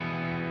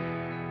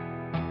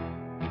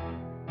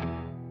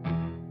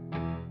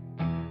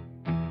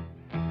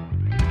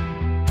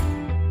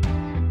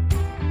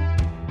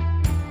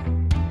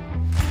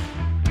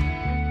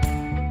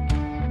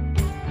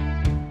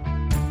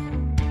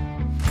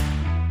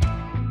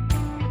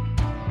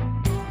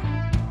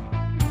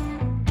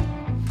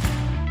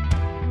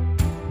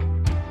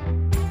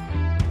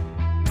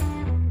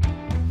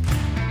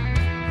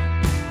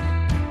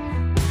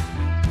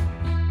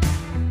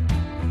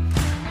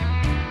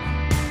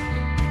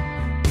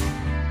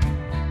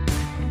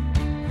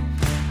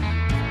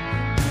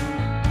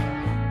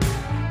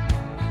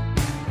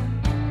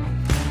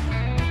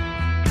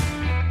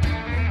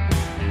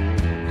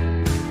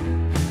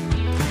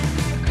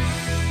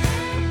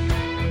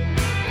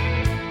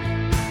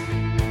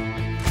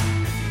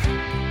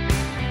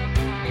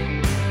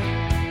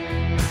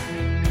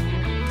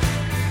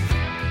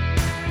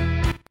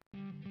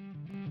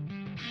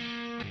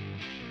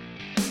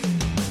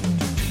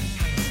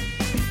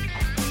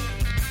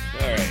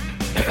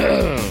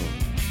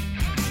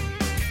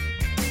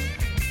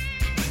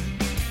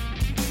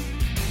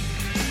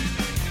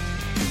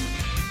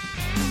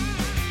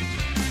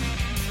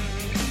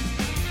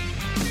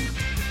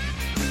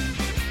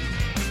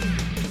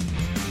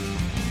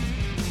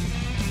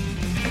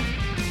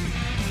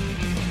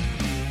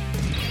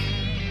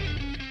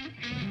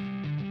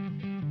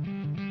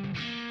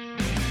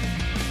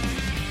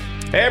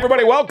Hey,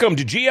 everybody, welcome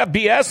to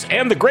GFBS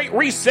and the Great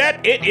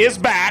Reset. It is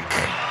back.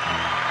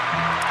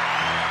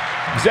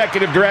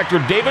 Executive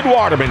Director David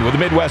Waterman with the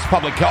Midwest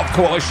Public Health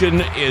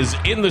Coalition is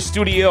in the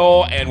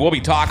studio, and we'll be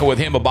talking with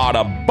him about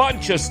a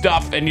bunch of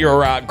stuff. And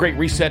your Great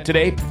Reset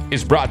today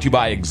is brought to you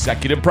by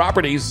Executive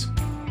Properties.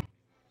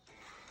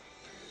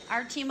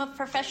 Our team of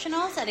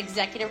professionals at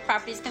Executive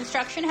Properties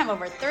Construction have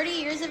over 30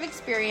 years of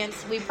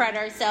experience. We pride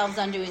ourselves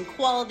on doing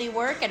quality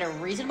work at a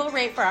reasonable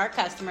rate for our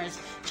customers.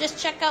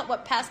 Just check out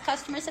what past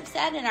customers have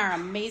said in our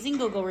amazing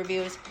Google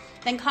reviews.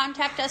 Then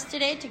contact us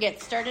today to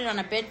get started on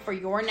a bid for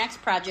your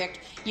next project.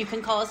 You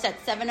can call us at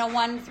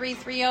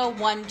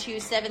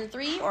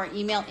 701-330-1273 or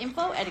email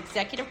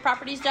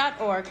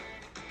info@executiveproperties.org.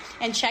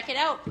 And check it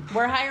out.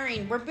 We're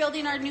hiring. We're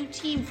building our new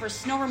team for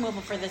snow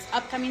removal for this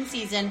upcoming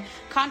season.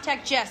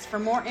 Contact Jess for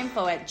more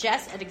info at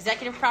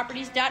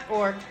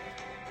jess@executiveproperties.org.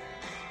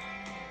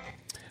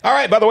 All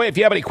right, by the way, if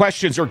you have any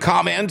questions or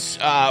comments,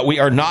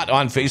 we are not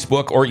on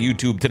Facebook or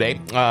YouTube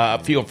today.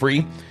 Feel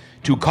free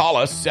to call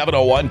us,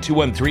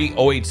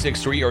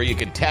 701-213-0863, or you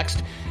can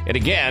text. And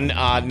again,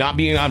 not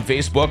being on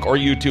Facebook or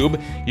YouTube,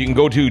 you can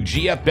go to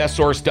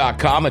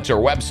gfbestsource.com. It's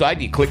our website.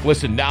 You click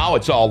listen now.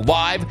 It's all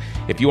live.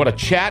 If you want to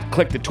chat,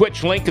 click the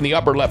Twitch link in the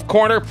upper left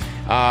corner.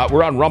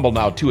 We're on Rumble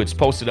now, too. It's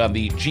posted on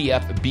the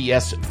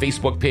GFBS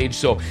Facebook page.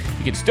 So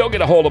you can still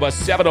get a hold of us,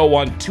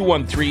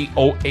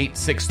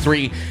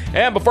 701-213-0863.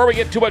 And before we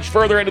get too much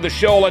further into the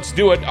show, let's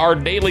do it. Our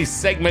daily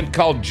segment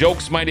called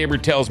Jokes My Neighbor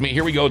Tells Me.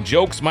 Here we go.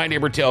 Jokes My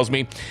Neighbor Tells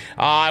Me.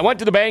 I went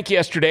to the bank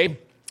yesterday.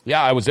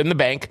 Yeah, I was in the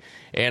bank,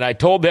 and I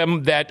told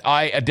them that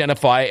I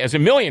identify as a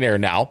millionaire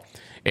now,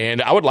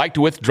 and I would like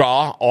to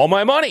withdraw all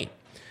my money.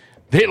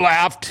 They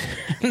laughed.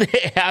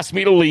 They asked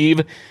me to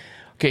leave.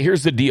 Okay,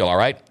 here's the deal, all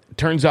right?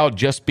 Turns out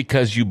just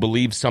because you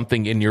believe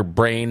something in your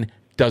brain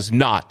does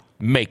not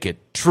make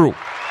it true.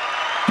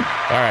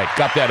 All right,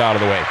 got that out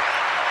of the way.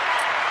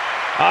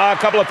 A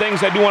couple of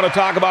things I do want to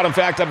talk about. In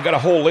fact, I've got a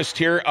whole list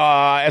here.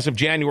 As of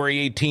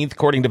January 18th,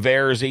 according to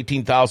VAERS,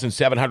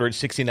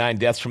 18,769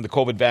 deaths from the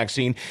COVID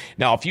vaccine.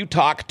 Now, if you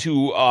talk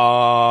to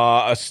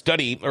a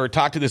study, or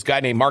talk to this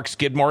guy named Mark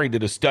Skidmore, he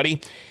did a study.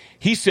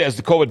 He says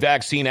the COVID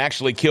vaccine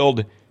actually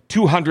killed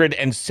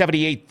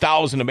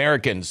 278,000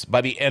 Americans by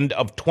the end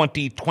of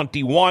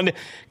 2021,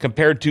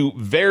 compared to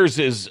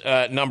VAERS's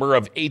number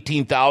of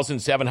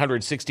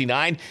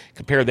 18,769.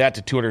 Compare that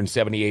to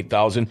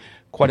 278,000.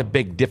 Quite a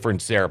big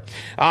difference there.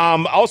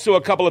 Also,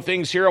 a couple of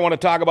things here. I want to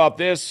talk about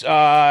this.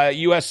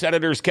 U.S.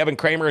 Senators Kevin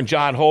Cramer and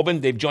John Hoeven,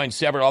 they've joined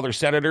several other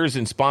senators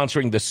in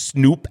sponsoring the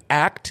Snoop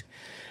Act.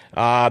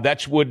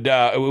 That would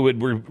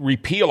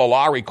repeal a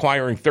law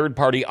requiring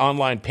third-party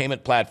online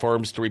payment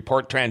platforms to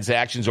report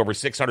transactions over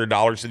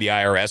 $600 to the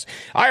IRS.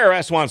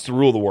 IRS wants to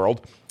rule the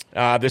world.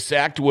 This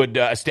act would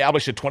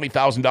establish a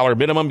 $20,000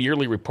 minimum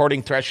yearly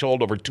reporting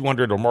threshold over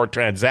 200 or more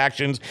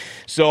transactions.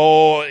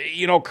 So,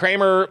 you know,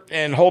 Kramer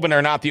and Hoeven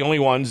are not the only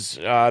ones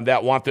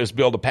that want this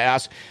bill to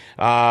pass.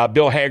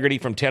 Bill Hagerty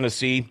from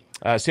Tennessee,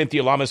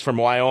 Cynthia Lummis from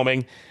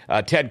Wyoming,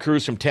 Ted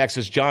Cruz from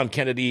Texas, John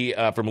Kennedy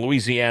from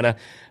Louisiana.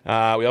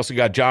 We also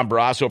got John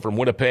Barrasso from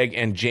Winnipeg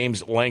and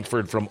James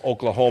Lankford from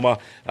Oklahoma.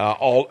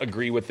 All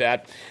agree with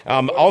that.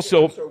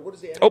 Also, what does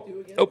the act do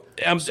again?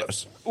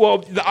 Well,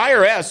 the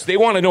IRS, they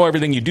want to know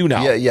everything you do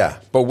now. Yeah.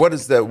 But what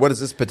does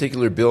this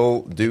particular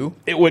bill do?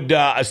 It would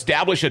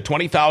establish a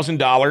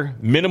 $20,000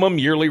 minimum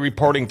yearly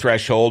reporting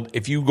threshold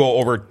if you go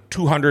over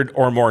 200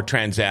 or more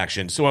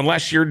transactions. So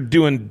unless you're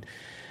doing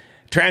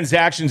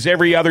transactions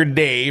every other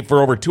day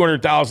for over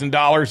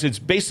 $200,000, it's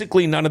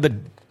basically none of the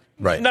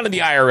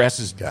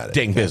IRS's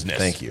dang business.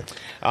 Thank you.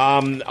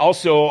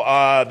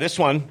 Also, this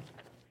one,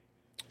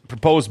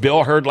 proposed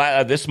bill heard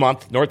this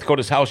month, North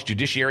Dakota's House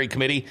Judiciary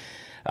Committee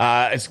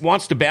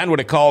wants to ban what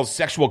it calls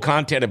sexual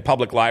content in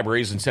public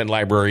libraries and send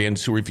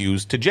librarians who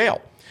refuse to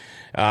jail.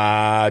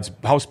 It's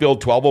House Bill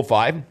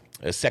 1205,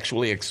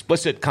 sexually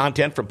explicit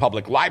content from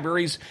public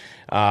libraries.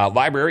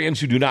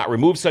 Librarians who do not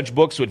remove such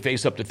books would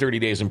face up to 30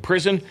 days in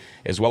prison,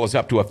 as well as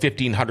up to a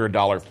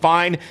 $1,500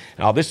 fine.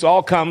 Now, this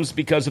all comes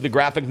because of the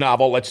graphic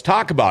novel, let's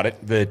talk about it,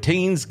 The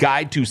Teen's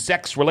Guide to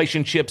Sex,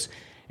 Relationships,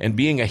 and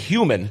Being a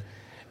Human,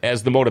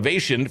 as the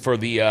motivation for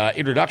the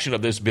introduction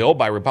of this bill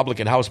by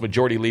Republican House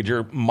Majority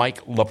Leader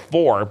Mike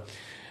LaFleur.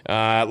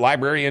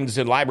 Librarians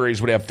and libraries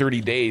would have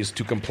 30 days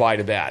to comply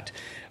to that.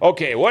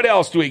 Okay, what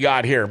else do we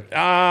got here?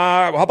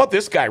 How about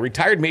this guy,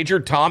 retired Major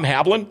Tom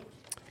Havlin?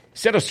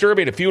 Sent a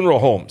survey to funeral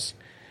homes.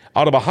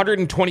 Out of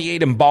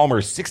 128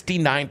 embalmers,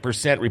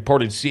 69%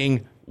 reported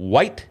seeing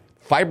white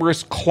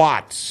fibrous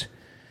clots.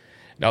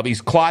 Now,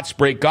 these clots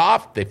break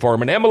off. They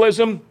form an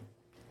embolism.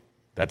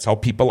 That's how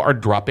people are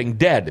dropping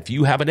dead. If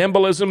you have an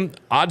embolism,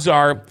 odds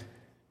are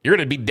you're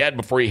going to be dead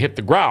before you hit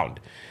the ground.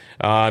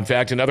 In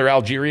fact, another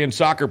Algerian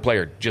soccer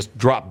player just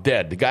dropped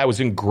dead. The guy was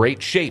in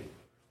great shape.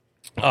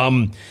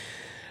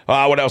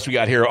 What else we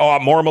got here?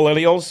 More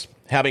millennials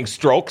having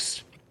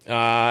strokes.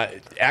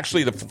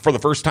 Actually, for the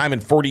first time in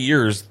 40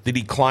 years, the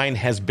decline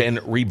has been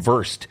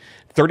reversed.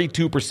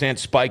 32%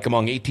 spike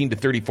among 18 to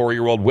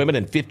 34-year-old women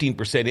and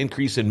 15%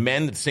 increase in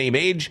men at the same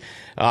age.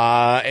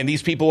 And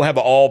these people have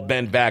all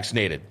been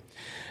vaccinated.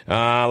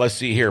 Let's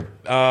see here.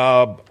 We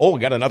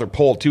got another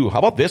poll, too. How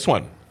about this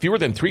one? Fewer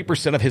than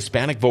 3% of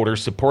Hispanic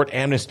voters support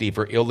amnesty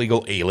for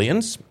illegal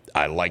aliens.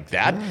 I like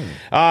that.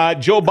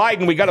 Joe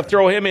Biden, we got to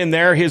throw him in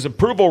there. His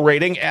approval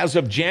rating as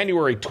of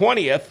January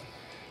 20th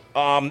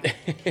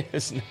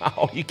is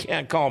now, you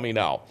can't call me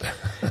now.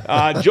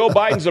 Joe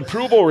Biden's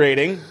approval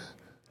rating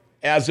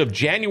as of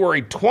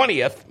January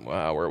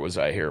 20th, where was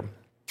I here?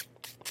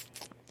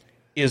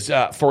 Is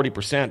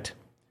 40%.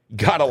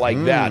 Gotta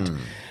like that.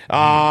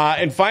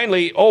 And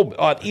finally,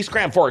 East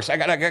Grand Forks. I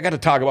got to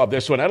talk about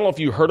this one. I don't know if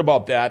you heard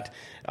about that.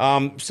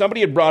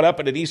 Somebody had brought up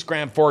at an East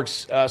Grand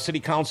Forks City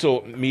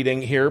Council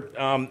meeting here.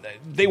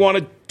 They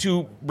wanted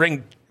to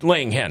bring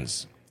laying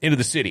hens into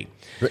the city.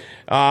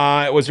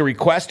 It was a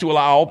request to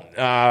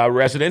allow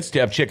residents to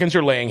have chickens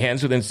or laying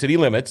hens within city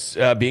limits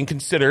being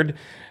considered.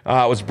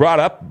 It was brought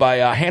up by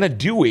Hannah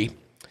Dewey.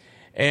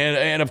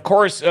 And of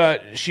course,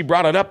 she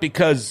brought it up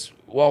because,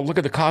 well, look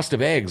at the cost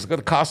of eggs. Look at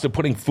the cost of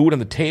putting food on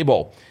the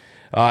table.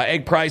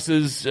 Egg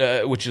prices,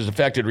 which has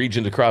affected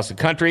regions across the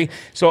country.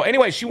 So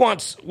anyway, she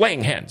wants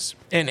laying hens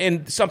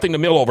and something to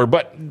mill over.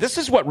 But this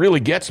is what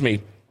really gets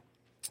me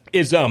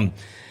is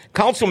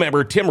council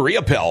member Tim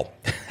Riopel.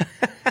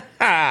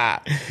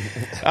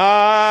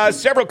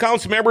 Several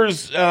council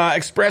members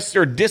expressed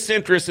their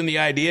disinterest in the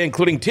idea,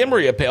 including Tim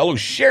Riopel, who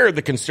shared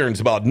the concerns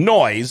about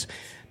noise.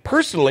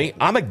 Personally,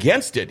 I'm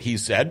against it, he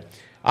said.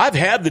 I've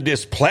had the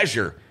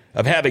displeasure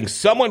of having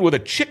someone with a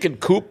chicken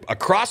coop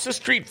across the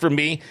street from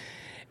me,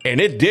 and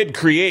it did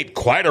create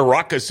quite a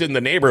ruckus in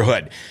the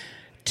neighborhood.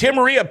 Tim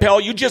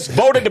Riopel, you just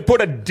voted to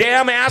put a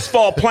damn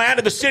asphalt plant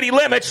in the city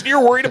limits, and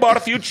you're worried about a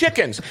few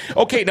chickens.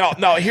 Okay,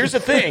 now here's the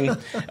thing.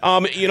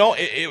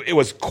 It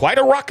was quite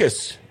a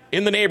ruckus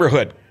in the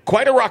neighborhood.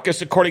 Quite a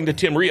ruckus, according to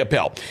Tim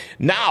Riopel.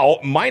 Now,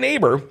 my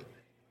neighbor,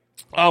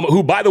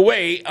 who, by the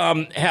way,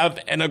 have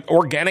an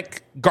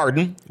organic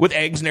garden with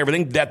eggs and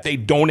everything that they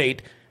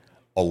donate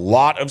a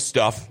lot of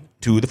stuff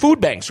to the food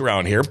banks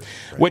around here,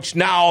 which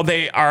now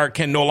they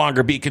can no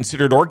longer be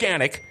considered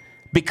organic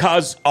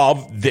because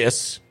of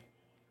this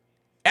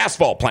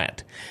asphalt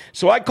plant.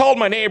 So I called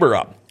my neighbor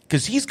up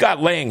because he's got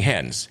laying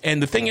hens.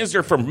 And the thing is,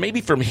 they're from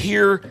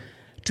here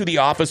to the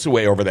office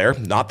away over there,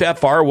 not that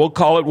far. We'll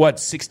call it,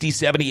 60,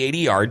 70, 80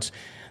 yards.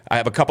 I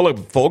have a couple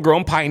of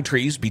full-grown pine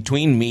trees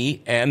between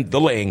me and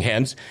the laying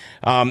hens.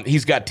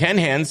 He's got 10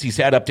 hens. He's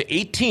had up to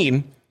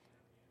 18.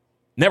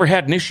 Never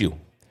had an issue.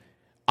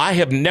 I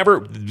have never,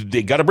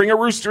 they got to bring a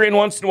rooster in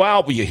once in a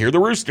while, but you hear the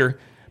rooster.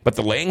 But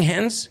the laying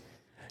hens,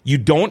 you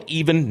don't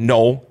even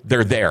know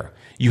they're there.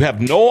 You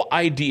have no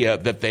idea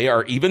that they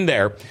are even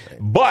there,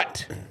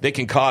 but they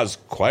can cause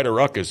quite a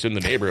ruckus in the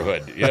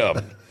neighborhood.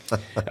 Yeah.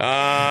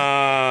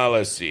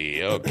 Let's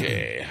see.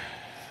 Okay.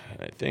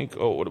 I think,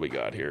 what do we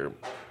got here?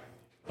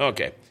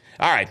 Okay.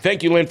 All right.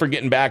 Thank you, Lynn, for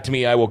getting back to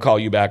me. I will call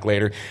you back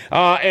later.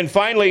 And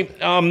finally,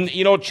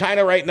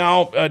 China right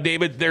now,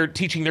 David, they're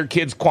teaching their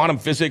kids quantum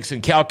physics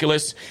and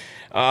calculus.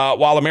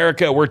 While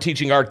America, we're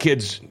teaching our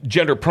kids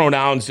gender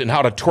pronouns and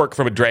how to twerk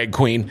from a drag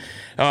queen.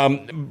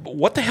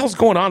 What the hell's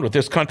going on with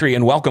this country?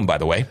 And welcome, by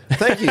the way.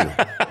 Thank you.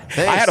 Thanks.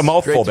 I had a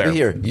mouthful there. Great to be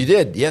here. You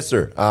did, yes,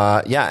 sir.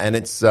 And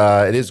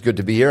it is good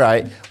to be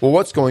here.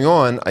 What's going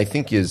on, I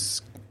think,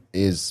 is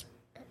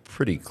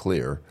pretty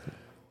clear.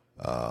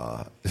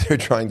 They're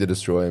trying to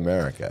destroy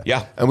America.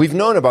 Yeah. And we've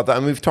known about that,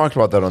 and we've talked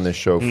about that on this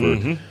show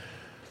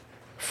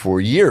for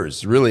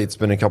years. Really, it's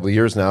been a couple of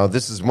years now.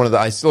 This is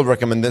I still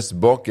recommend this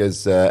book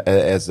as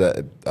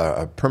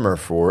a primer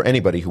for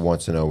anybody who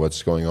wants to know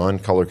what's going on.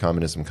 Color,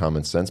 Communism,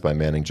 Common Sense by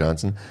Manning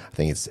Johnson. I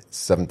think it's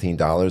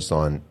 $17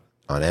 on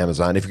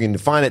Amazon. If you can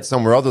find it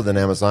somewhere other than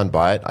Amazon,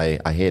 buy it.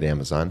 I hate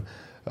Amazon.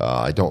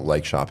 I don't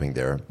like shopping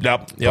there.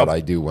 Yep. But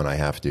I do when I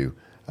have to.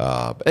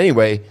 But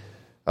anyway,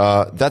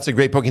 that's a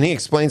great book. And he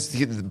explains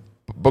the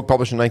book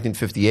published in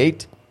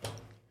 1958.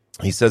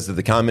 He says that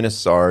the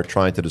communists are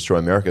trying to destroy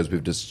America, as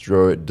we've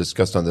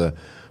discussed on the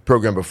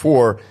program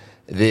before.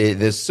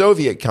 The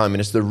Soviet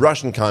communists, the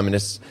Russian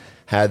communists,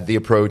 had the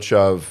approach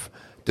of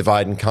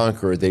divide and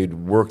conquer. They'd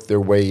work their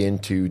way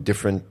into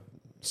different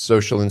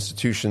social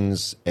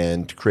institutions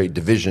and create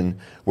division,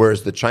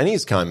 whereas the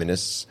Chinese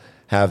communists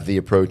have the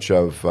approach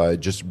of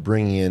just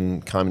bringing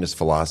in communist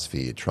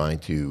philosophy, trying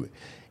to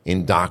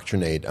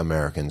indoctrinate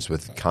Americans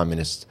with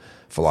communist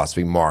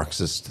philosophy,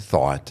 Marxist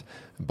thought,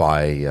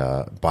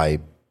 by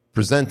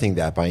presenting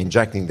that, by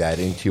injecting that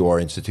into our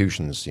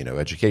institutions,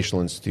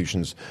 educational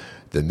institutions,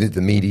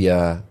 the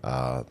media,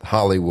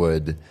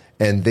 Hollywood,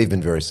 and they've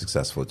been very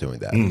successful at doing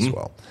that as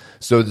well.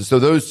 So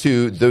those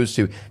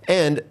two,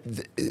 and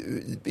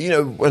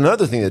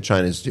another thing that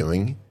China is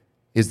doing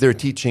is they're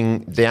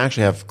teaching. They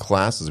actually have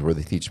classes where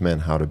they teach men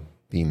how to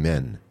be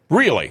men.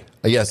 Really?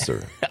 Yes,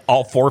 sir.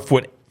 All 4 of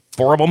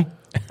them.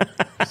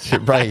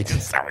 Right.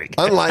 Sorry.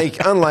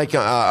 Unlike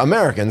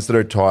Americans that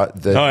are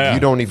taught that you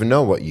don't even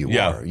know what you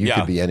Yeah, are. You yeah.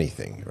 could be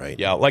anything, right?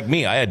 Yeah, like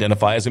me, I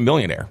identify as a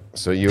millionaire.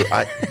 So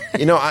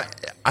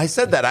I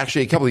said that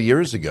actually a couple of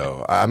years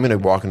ago. I'm going to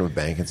walk into a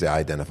bank and say I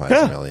identify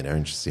as a millionaire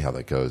and just see how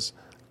that goes.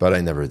 But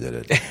I never did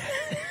it.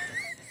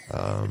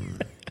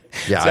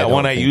 That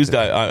one I used.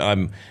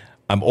 I'm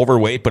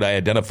overweight, but I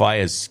identify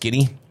as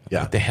skinny.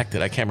 Yeah. What the heck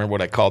did I can't remember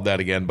what I called that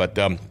again? But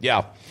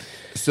yeah.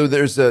 So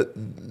there's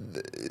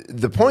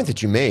the point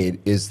that you made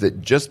is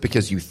that just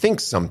because you think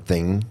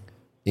something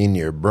in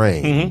your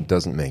brain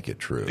doesn't make it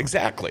true.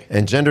 Exactly.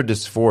 And gender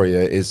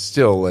dysphoria is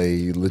still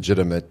a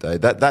legitimate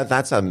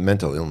that's a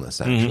mental illness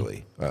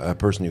actually. A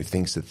person who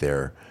thinks that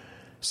they're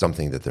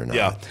something that they're not.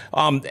 Yeah.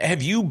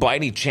 Have you, by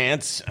any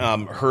chance,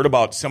 heard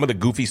about some of the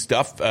goofy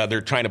stuff they're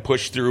trying to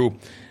push through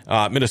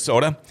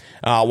Minnesota?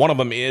 One of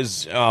them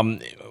is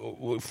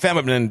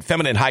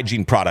feminine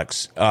hygiene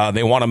products.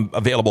 They want them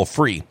available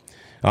free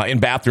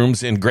in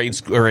bathrooms in grade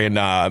school or in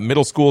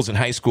middle schools and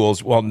high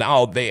schools. Well,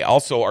 now they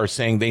also are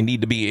saying they need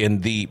to be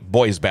in the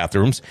boys'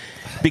 bathrooms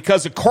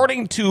because,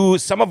 according to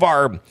some of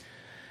our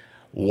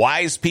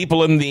wise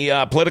people in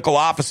the political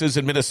offices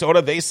in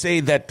Minnesota, they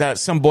say that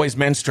some boys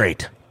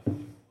menstruate.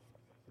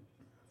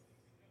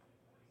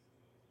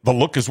 The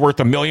look is worth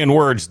a million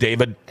words,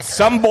 David.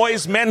 Some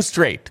boys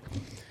menstruate.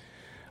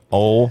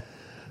 Oh,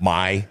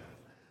 my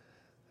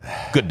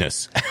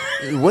goodness.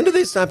 When did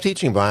they stop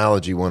teaching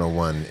Biology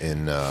 101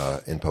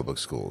 in public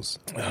schools?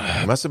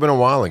 It must have been a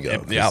while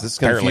ago. Yeah, this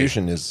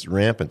confusion is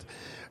rampant.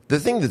 The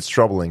thing that's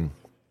troubling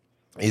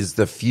is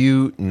the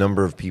few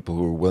number of people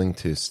who are willing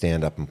to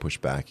stand up and push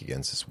back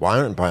against this. Why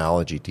aren't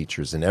biology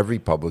teachers in every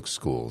public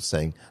school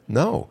saying,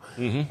 no,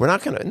 we're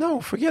not going to, no,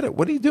 forget it.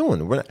 What are you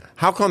doing?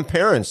 How come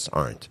parents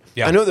aren't?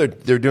 Yeah. I know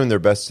they're doing their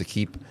best to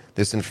keep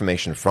this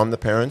information from the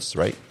parents,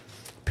 right?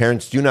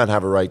 Parents do not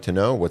have a right to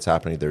know what's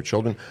happening to their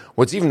children.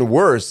 What's even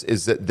worse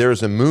is that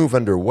there's a move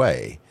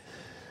underway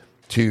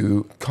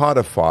to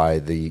codify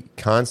the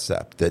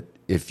concept that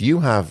if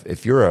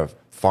you're a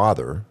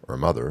father or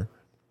mother,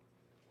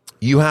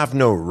 you have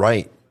no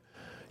right,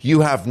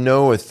 you have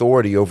no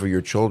authority over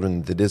your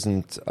children that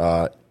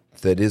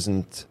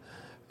isn't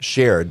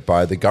shared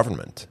by the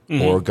government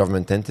or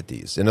government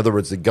entities. In other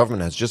words, the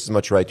government has just as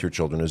much right to your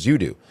children as you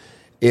do,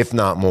 if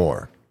not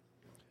more.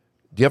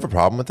 Do you have a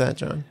problem with that,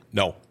 John?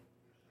 No.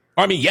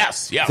 I mean,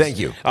 yes. Thank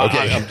you.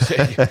 Okay.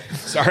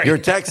 Sorry. You're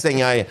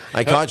texting.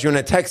 I caught you in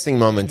a texting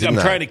moment, didn't I?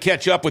 I'm trying to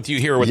catch up with you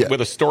here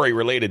with a story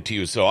related to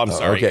you, so I'm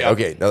sorry.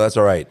 Okay. No, that's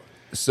all right.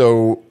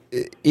 So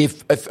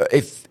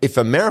if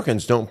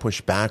Americans don't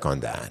push back on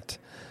that,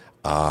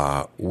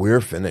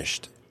 we're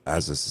finished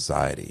as a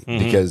society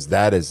because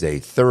that is a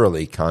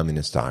thoroughly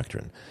communist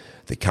doctrine.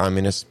 The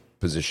communist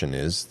position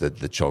is that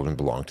the children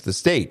belong to the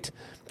state,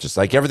 just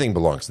like everything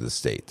belongs to the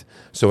state.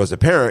 So as a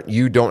parent,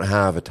 you don't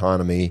have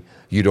autonomy,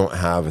 you don't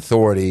have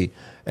authority,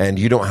 and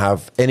you don't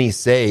have any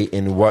say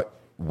in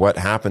what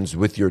happens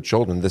with your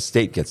children. The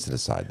state gets to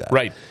decide that.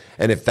 Right.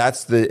 And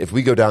if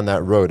we go down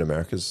that road,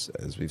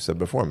 as we've said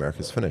before,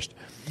 America's finished.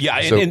 Yeah,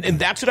 and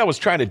that's what I was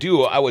trying to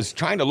do. I was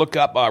trying to look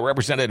up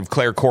Representative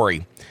Claire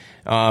Corey.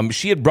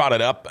 She had brought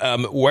it up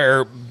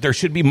where there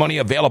should be money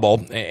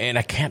available, and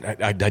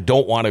I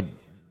don't want to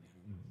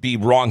be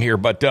wrong here,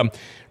 but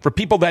for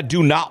people that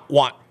do not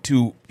want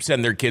to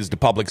send their kids to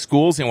public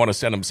schools, they want to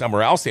send them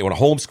somewhere else, they want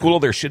to homeschool,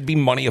 there should be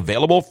money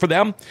available for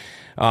them.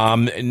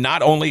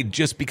 Not only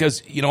just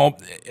because,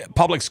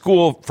 public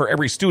school, for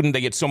every student,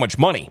 they get so much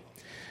money.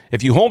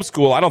 If you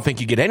homeschool, I don't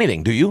think you get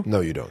anything, do you? No,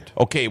 you don't.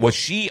 Okay, well,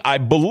 I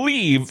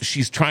believe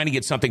she's trying to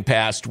get something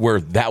passed where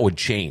that would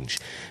change.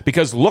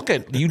 Because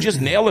you just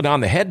nailed it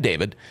on the head,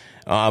 David.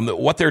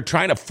 What they're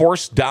trying to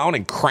force down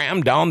and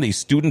cram down these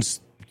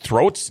students'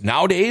 throats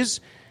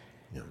nowadays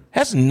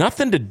has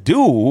nothing to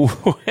do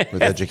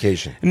with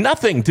education.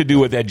 Nothing to do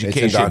with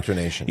education. It's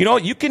indoctrination.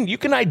 You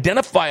can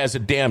identify as a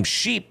damn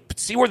sheep.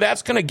 See where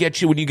that's going to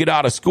get you when you get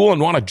out of school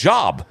and want a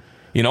job.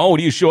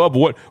 When you show up,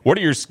 what are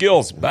your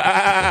skills?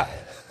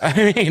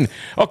 I mean,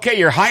 okay,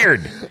 you're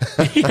hired.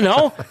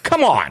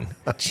 Come on.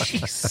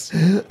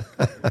 Jeez.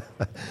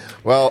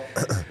 Well,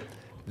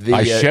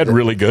 I shed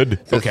really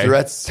good.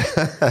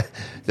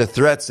 The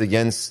threats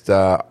against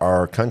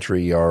our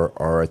country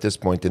are at this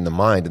point in the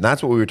mind, and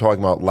that's what we were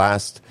talking about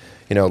last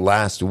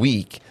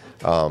week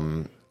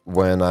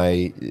when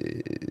I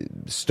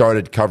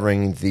started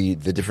covering the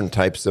different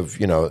types of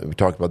we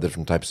talked about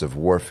different types of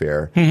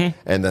warfare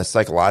and the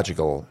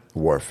psychological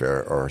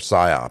warfare or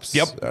psyops,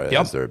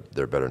 as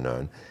they're better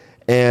known,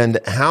 and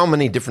how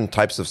many different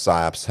types of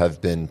psyops have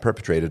been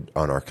perpetrated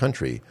on our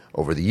country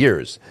over the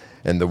years.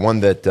 And the one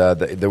that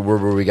where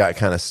we got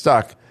kind of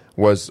stuck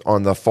was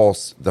on the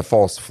false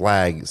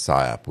flag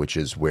psyop, which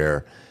is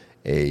where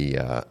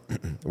a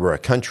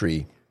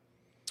country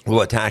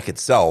will attack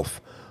itself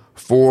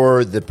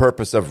for the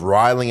purpose of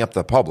riling up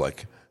the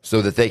public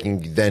so that they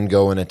can then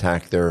go and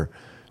attack their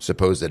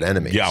supposed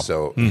enemy. Yeah.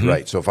 So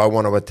right. So if I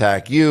want to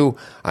attack you,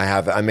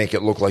 I make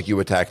it look like you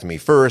attacked me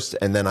first,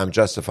 and then I'm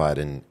justified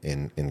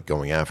in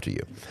going after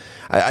you.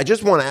 I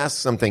just want to ask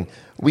something.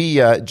 We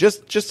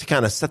just to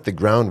kind of set the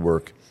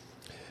groundwork.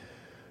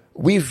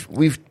 We've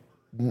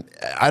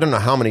I don't know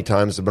how many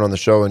times I've been on the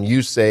show, and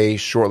you say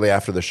shortly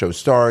after the show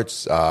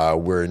starts,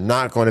 we're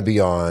not going to be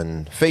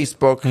on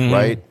Facebook,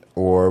 right?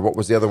 Or what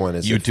was the other one?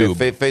 Is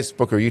YouTube. It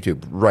Facebook or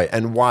YouTube? Right.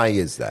 And why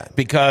is that?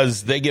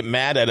 Because they get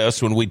mad at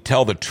us when we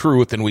tell the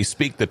truth and we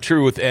speak the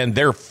truth, and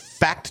they're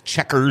fact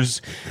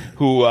checkers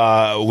who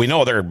we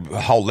know they're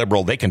how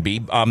liberal they can be.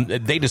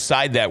 They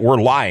decide that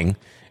we're lying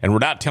and we're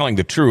not telling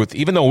the truth,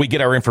 even though we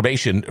get our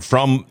information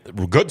from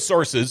good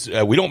sources.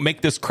 We don't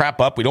make this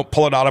crap up. We don't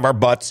pull it out of our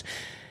butts.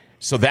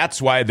 So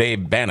that's why they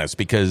ban us,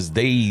 because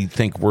they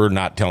think we're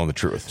not telling the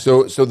truth.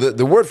 So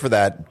the word for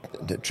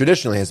that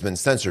traditionally has been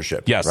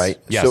censorship. Yes. Right.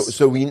 Yes.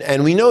 So we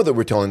know that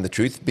we're telling the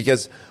truth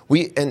because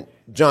and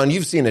John,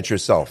 you've seen it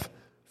yourself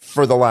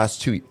for the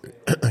last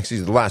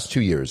the last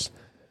 2 years.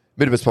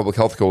 Midwest Public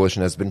Health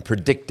Coalition has been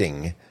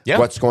predicting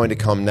what's going to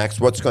come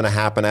next, what's going to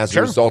happen as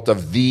a result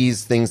of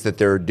these things that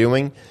they're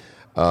doing,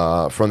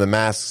 from the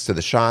masks to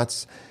the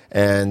shots.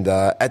 And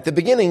at the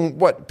beginning,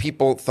 what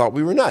people thought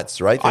we were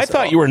nuts, right? I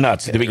thought you were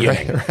nuts at the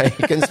beginning. Right?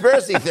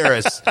 Conspiracy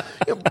theorists,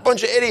 a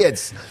bunch of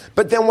idiots.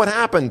 But then what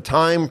happened?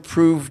 Time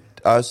proved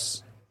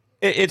us.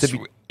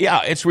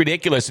 It's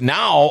ridiculous.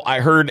 Now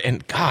I heard,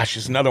 and gosh,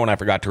 there's another one I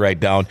forgot to write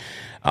down.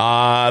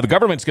 The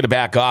government's going to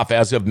back off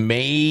as of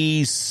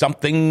May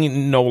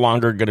something, no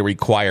longer going to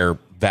require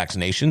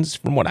vaccinations,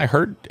 from what I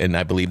heard. And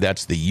I believe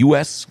that's the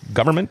U.S.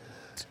 government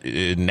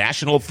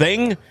national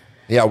thing.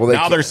 Yeah, well,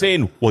 now they're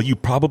saying, well, you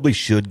probably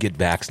should get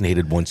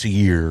vaccinated once a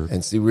year.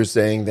 And see, we're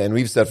saying, and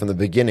we've said from the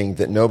beginning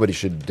that nobody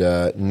should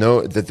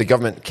know that the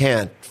government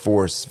can't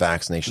force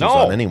vaccinations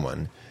on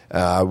anyone.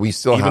 We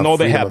still even have though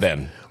they have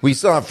been. We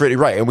still have freedom,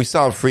 right? And we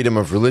still have freedom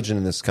of religion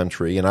in this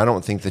country. And I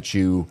don't think that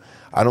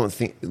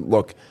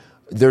look,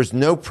 there's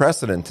no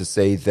precedent to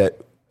say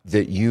that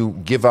you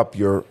give up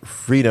your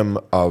freedom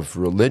of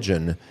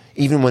religion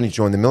even when you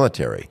join the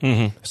military.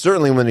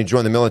 Certainly when you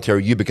join the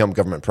military, you become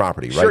government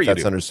property, right? Sure,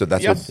 That's understood.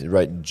 That's what,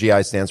 right?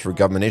 GI stands for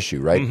government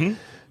issue, right?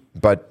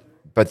 But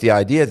the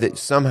idea that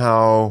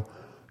somehow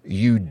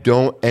you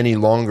don't any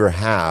longer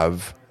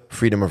have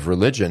freedom of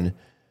religion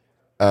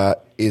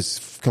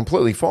is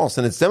completely false.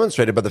 And it's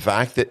demonstrated by the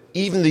fact that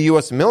even the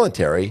U.S.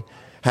 military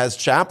has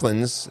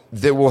chaplains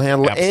that will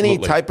handle any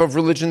type of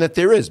religion that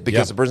there is,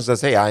 because the person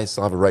says, hey, I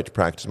still have a right to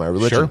practice my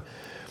religion. Sure.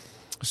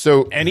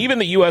 So, and even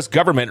the U.S.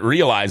 government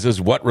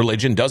realizes what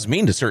religion does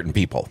mean to certain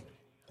people.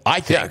 I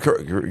think. Yeah,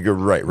 you're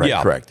right,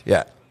 correct.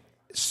 Yeah.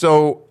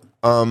 So,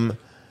 I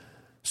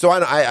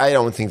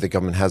don't think the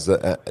government has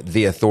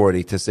the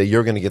authority to say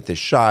you're going to get this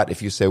shot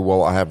if you say,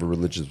 well, I have a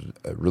religious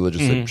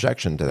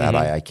objection to that.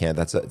 I can't.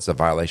 It's a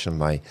violation of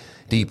my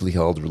deeply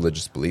held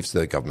religious beliefs.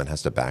 The government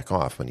has to back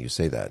off when you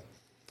say that.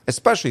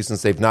 Especially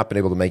since they've not been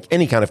able to make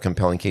any kind of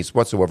compelling case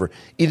whatsoever,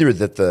 either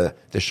that the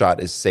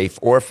shot is safe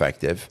or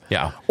effective,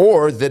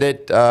 or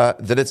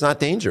that it's not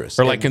dangerous.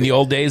 Or like in the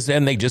old days,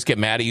 then they just get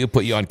mad at you,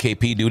 put you on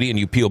KP duty, and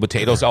you peel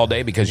potatoes all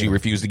day because you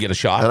refuse to get a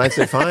shot. And I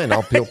say, fine,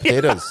 I'll peel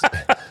potatoes.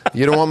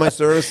 You don't want my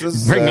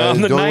services? Bring on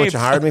the doing knife. What you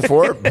hired me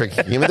for?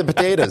 Give me the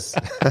potatoes.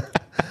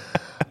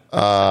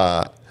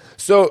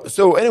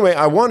 So anyway,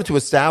 I wanted to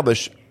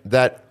establish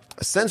that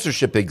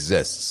censorship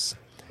exists.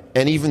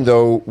 And even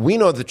though we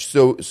know that,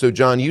 so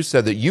John, you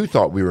said that you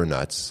thought we were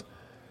nuts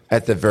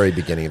at the very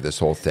beginning of this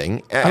whole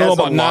thing. I don't know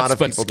about nuts,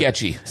 but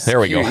sketchy. There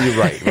we go. You're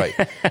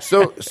right.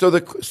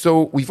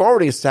 So we've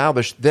already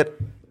established that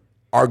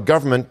our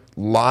government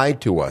lied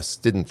to us,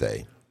 didn't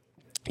they?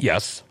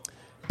 Yes.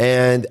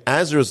 And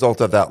as a result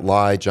of that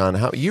lie, John,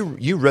 how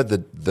you read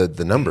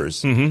the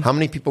numbers. How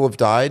many people have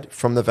died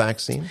from the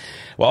vaccine?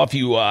 Well, if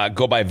you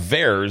go by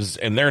VAERS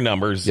and their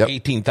numbers,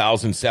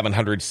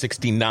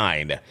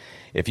 18,769.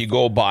 If you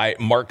go by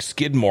Mark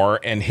Skidmore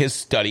and his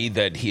study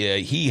that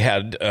he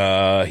had,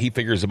 he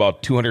figures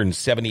about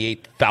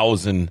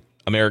 278,000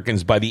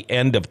 Americans by the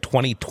end of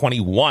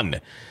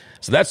 2021.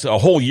 So that's a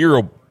whole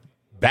year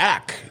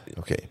back.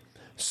 Okay.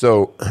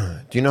 So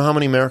do you know how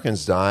many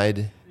Americans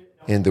died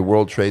in the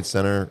World Trade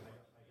Center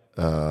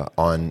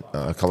on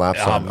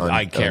collapse?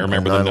 I can't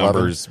remember the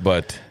numbers,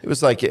 but it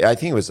was like I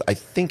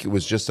think it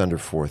was just under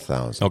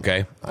 4,000.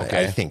 Okay.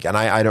 I think, and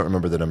I don't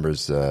remember the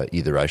numbers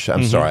either.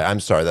 I'm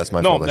sorry. That's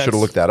my fault. I should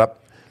have looked that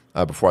up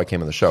before I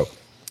came on the show.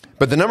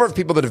 But the number of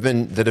people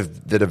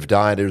that have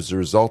died as a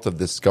result of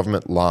this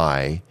government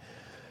lie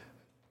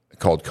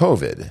called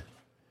COVID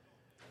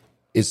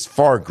is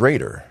far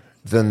greater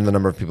than the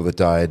number of people that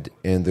died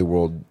in the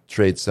World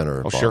Trade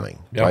Center bombing,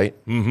 right?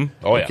 Mm-hmm.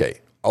 Oh, yeah. Okay.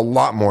 A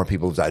lot more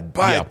people have died.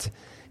 But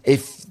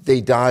if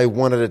they die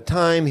one at a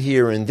time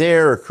here and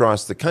there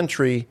across the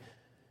country,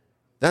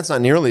 that's not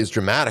nearly as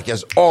dramatic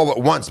as all at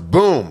once.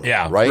 Boom.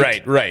 Yeah.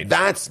 Right? Right.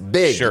 That's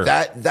big. Sure.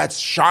 That's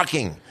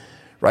shocking.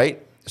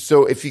 Right?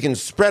 So if you can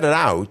spread it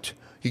out,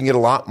 you can get a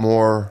lot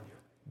more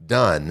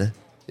done,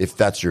 if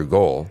that's your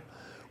goal,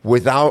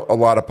 without a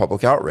lot of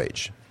public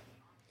outrage.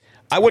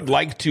 I would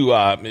like to.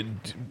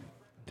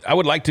 I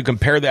would like to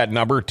compare that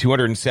number,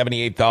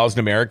 278,000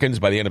 Americans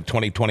by the end of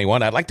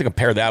 2021. I'd like to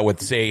compare that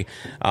with, say,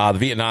 the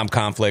Vietnam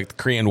conflict,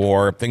 Korean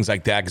War, things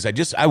like that,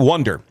 because I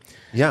wonder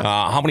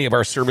how many of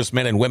our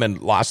servicemen and women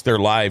lost their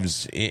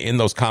lives in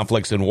those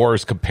conflicts and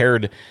wars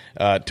compared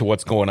to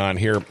what's going on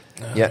here.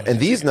 Yeah, and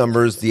these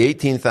numbers, the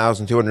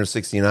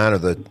 18,269 or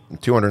the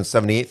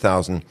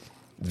 278,000,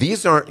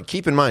 these aren't,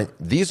 keep in mind,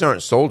 these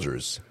aren't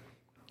soldiers,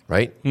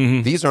 right?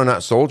 Mm-hmm. These are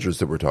not soldiers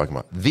that we're talking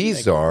about.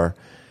 These are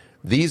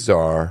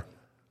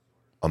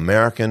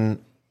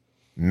American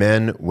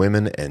men,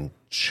 women, and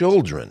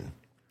children,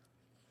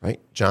 right,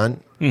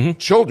 John? Mm-hmm.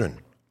 Children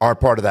are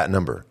part of that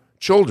number.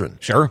 Children.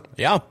 Sure,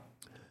 yeah.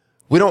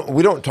 We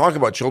don't talk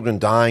about children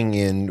dying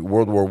in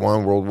World War I,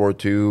 World War II,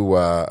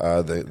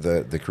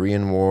 the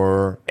Korean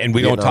War, and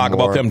we don't talk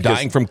about them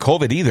dying from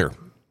COVID either,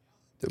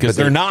 because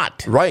they're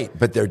not. Right,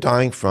 but they're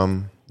dying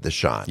from the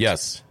shot.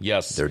 Yes.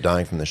 They're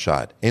dying from the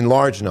shot in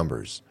large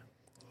numbers.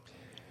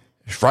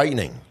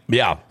 Frightening.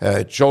 Yeah.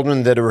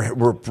 Children that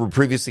were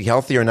previously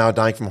healthy are now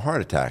dying from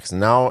heart attacks. And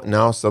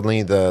now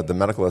suddenly the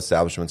medical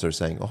establishments are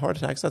saying, heart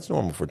attacks, that's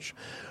normal for a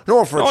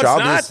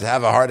child to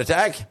have a heart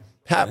attack.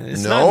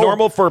 It's not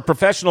normal for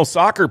professional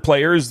soccer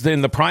players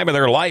in the prime of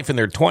their life in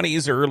their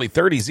 20s or early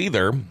 30s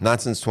either.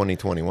 Not since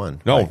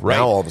 2021. No, right.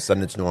 Now all of a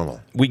sudden it's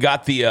normal. We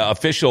got the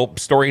official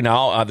story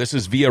now. This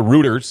is via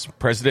Reuters.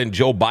 President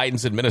Joe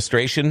Biden's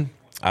administration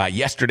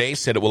yesterday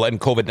said it will end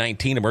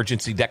COVID-19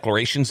 emergency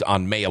declarations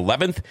on May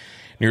 11th,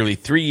 nearly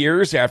 3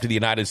 years after the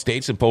United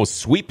States imposed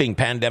sweeping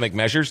pandemic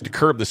measures to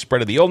curb the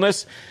spread of the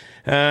illness.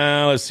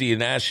 Let's see,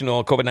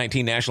 national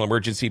COVID-19 national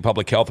emergency,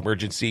 public health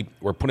emergency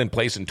were put in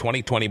place in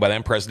 2020 by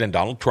then President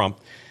Donald Trump.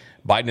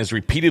 Biden has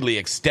repeatedly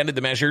extended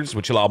the measures,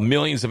 which allow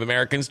millions of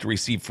Americans to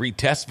receive free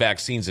tests,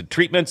 vaccines, and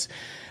treatments.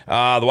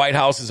 The White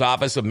House's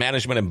Office of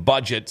Management and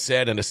Budget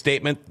said in a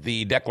statement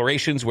the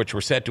declarations, which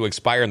were set to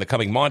expire in the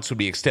coming months, would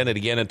be extended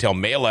again until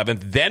May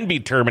 11th, then be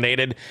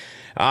terminated.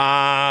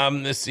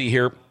 Let's see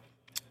here.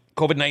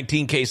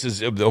 COVID-19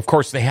 cases, of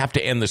course, they have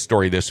to end the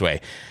story this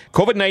way.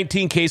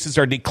 COVID-19 cases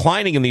are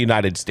declining in the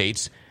United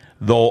States,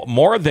 though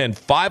more than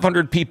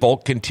 500 people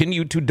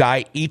continue to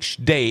die each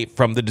day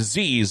from the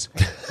disease,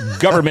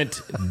 government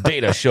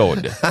data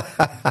showed.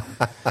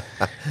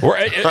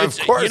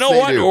 You know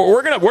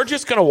what? We're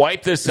just gonna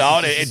wipe this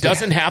out. It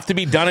doesn't have to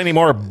be done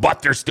anymore.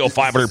 But there's still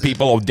 500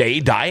 people a day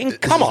dying.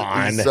 Come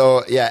on.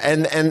 So yeah,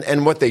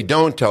 and what they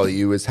don't tell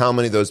you is how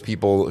many of those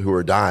people who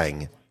are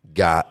dying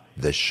got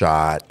the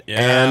shot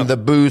and the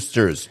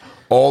boosters,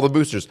 all the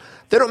boosters.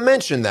 They don't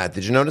mention that.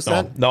 Did you notice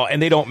that? No,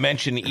 and they don't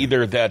mention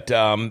either that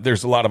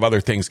there's a lot of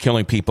other things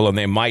killing people, and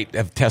they might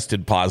have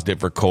tested positive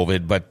for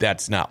COVID, but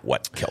that's not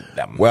what killed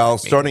them. Well,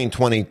 starting in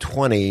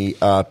 2020,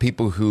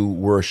 people who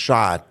were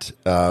shot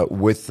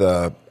with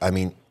a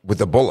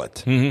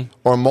bullet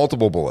or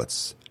multiple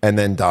bullets and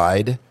then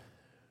died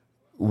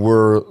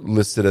were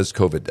listed as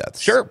COVID deaths.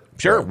 Sure.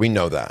 We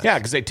know that. Yeah,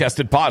 because they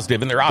tested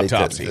positive in their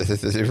autopsy.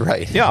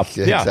 Right. Yeah,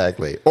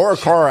 exactly. Or a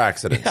car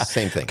accident. Yeah.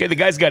 Same thing. Okay, the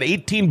guy's got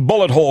 18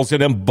 bullet holes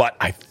in him, but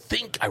I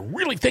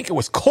really think it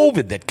was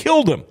COVID that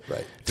killed him.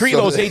 Right. 3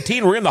 of those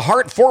 18 were in the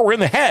heart, 4 were in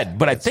the head,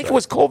 but I think it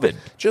was COVID.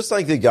 Just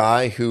like the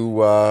guy who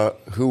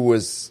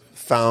was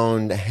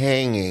found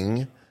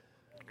hanging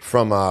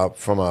from a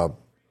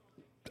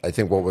I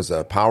think what was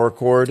a power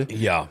cord.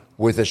 Yeah.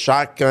 With a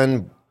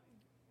shotgun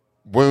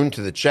wound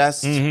to the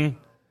chest, and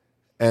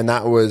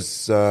that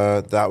was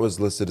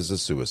listed as a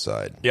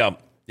suicide. Yeah.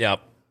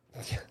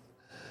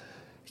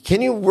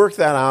 Can you work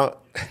that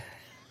out?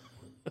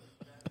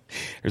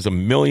 There's a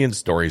million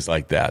stories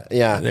like that.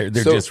 Yeah, there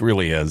just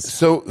really is.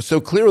 So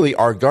clearly,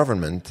 our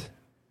government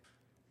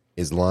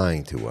is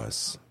lying to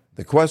us.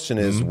 The question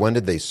is, when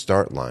did they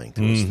start lying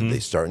to us? Did they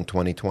start in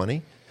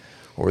 2020,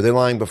 or were they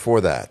lying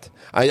before that?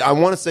 I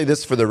want to say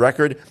this for the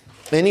record: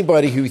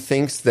 anybody who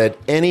thinks that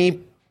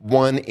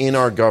anyone in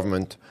our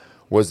government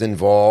was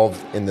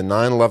involved in the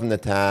 9/11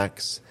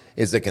 attacks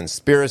is a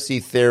conspiracy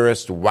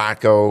theorist,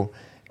 wacko,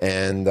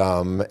 and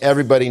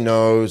everybody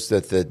knows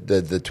that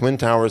the Twin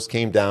Towers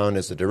came down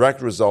as a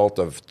direct result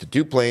of the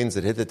 2 planes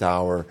that hit the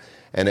tower,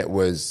 and it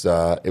was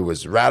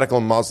radical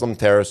Muslim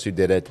terrorists who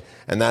did it,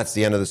 and that's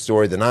the end of the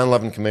story. The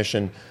 9/11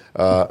 Commission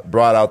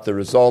brought out the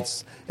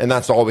results, and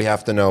that's all we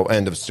have to know.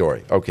 End of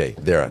story. Okay,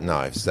 there. Now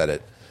I've said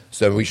it.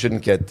 So we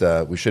shouldn't get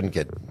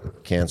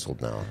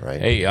canceled now,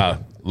 right? Hey,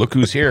 look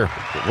who's here.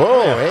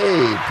 Whoa,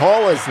 hey,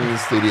 Paul is in the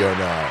studio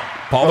now.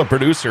 Paul, the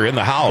producer, in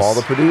the house. Paul,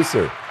 the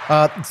producer.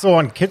 So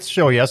on Kit's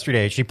show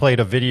yesterday, she played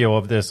a video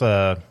of this.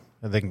 I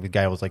think the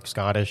guy was like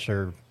Scottish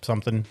or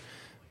something,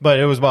 but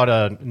it was about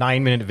a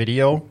 9-minute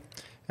video,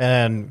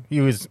 and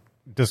he was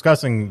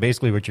discussing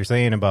basically what you're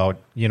saying about,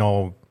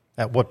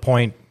 at what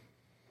point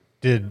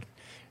did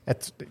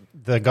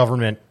the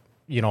government,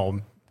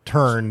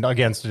 turn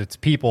against its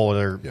people,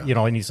 or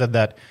and he said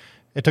that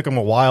it took him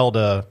a while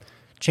to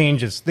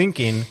change his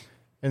thinking,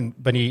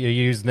 but he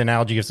used the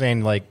analogy of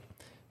saying, like,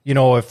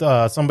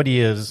 if somebody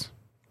is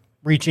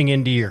reaching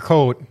into your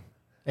coat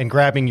and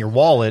grabbing your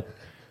wallet,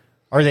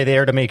 Are they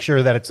there to make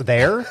sure that it's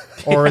there,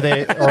 or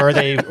are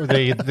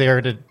they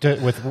there to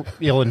with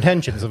ill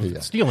intentions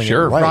of stealing it,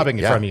 or robbing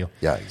it from you?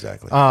 Yeah,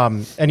 exactly.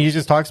 And he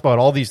just talks about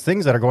all these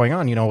things that are going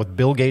on, with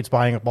Bill Gates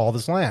buying up all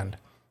this land.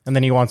 And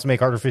then he wants to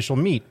make artificial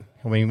meat.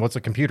 I mean, what's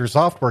a computer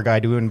software guy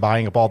doing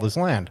buying up all this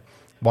land?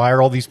 Why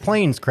are all these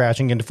planes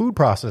crashing into food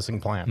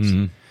processing plants?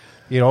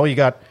 Mm-hmm. You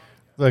got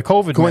the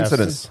COVID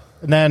coincidence.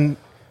 Mess. And then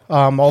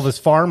all this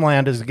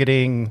farmland is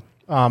getting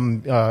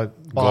bought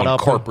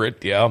up.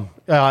 Corporate,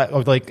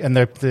 and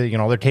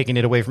they're taking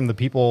it away from the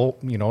people,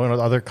 in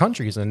other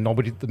countries, and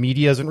the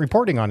media isn't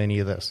reporting on any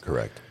of this.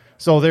 Correct.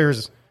 So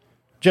there's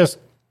just,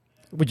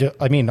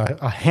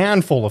 a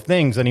handful of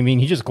things, and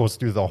he just goes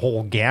through the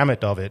whole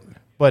gamut of it.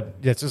 But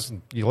it's just,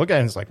 you look at it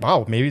and it's like,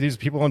 wow, maybe these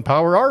people in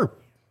power are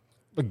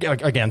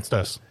against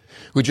us.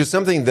 Which is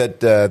something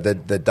that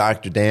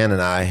Dr. Dan and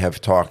I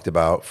have talked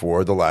about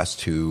for the last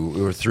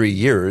 2 or 3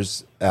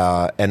 years.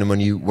 And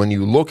when you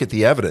look at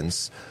the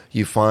evidence,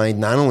 you find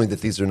not only that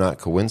these are not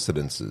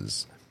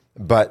coincidences,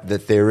 but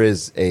that there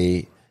is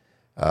a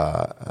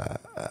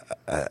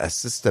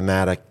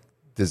systematic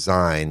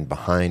design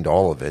behind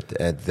all of it,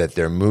 and that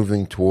they're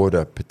moving toward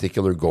a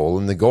particular goal.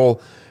 And the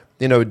goal,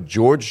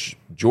 George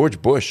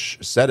Bush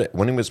said it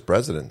when he was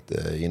president.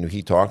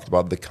 He talked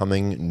about the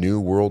coming new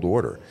world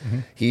order. Mm-hmm.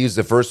 He's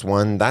the first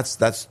one.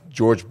 That's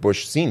George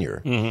Bush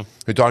Sr. Mm-hmm.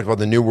 who talked about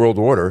the new world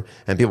order.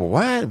 And people,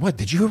 what?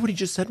 Did you hear what he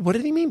just said? What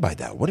did he mean by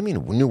that? What do you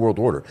mean new world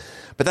order?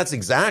 But that's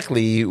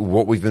exactly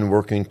what we've been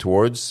working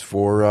towards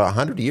for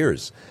 100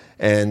 years.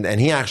 And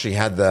he actually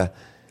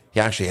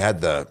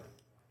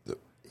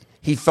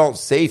he felt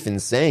safe in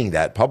saying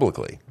that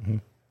publicly. Mm-hmm.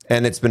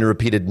 And it's been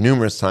repeated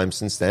numerous times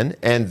since then.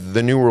 And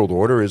the New World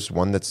Order is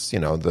one that's,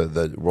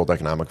 the World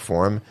Economic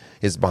Forum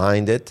is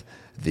behind it.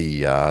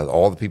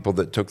 All the people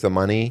that took the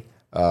money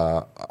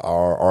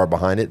are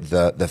behind it.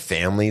 The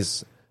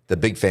families, the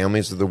big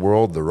families of the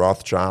world, the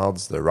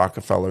Rothschilds, the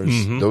Rockefellers,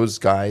 mm-hmm. those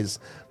guys,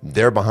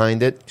 they're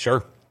behind it.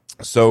 Sure.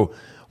 So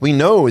we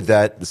know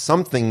that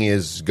something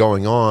is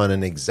going on,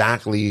 and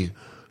exactly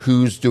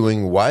who's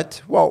doing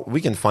what, well,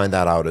 we can find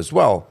that out as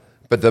well.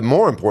 But the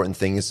more important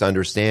thing is to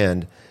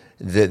understand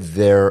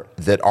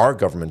that our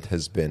government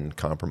has been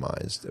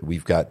compromised.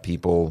 We've got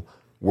people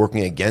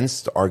working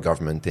against our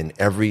government in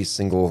every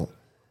single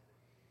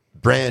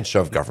branch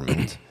of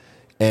government.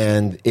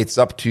 And it's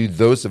up to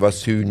those of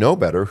us who know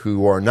better,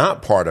 who are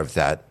not part of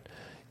that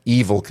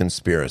evil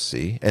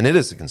conspiracy, and it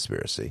is a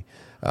conspiracy,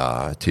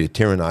 to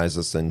tyrannize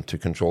us and to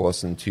control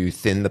us and to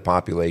thin the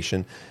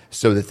population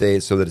so that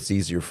it's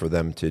easier for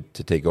them to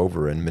take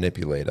over and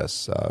manipulate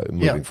us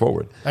moving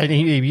forward. And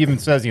he even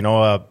says,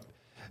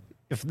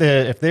 if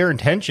their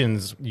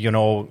intentions,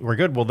 were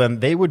good, well, then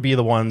they would be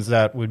the ones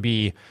that would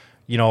be,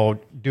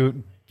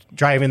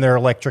 driving their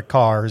electric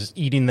cars,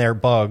 eating their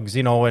bugs,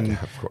 and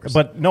of course.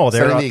 But no,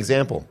 they're setting the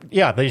example.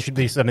 Yeah, they should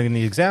be setting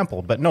the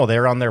example. But no,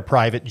 they're on their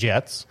private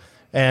jets,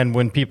 and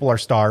when people are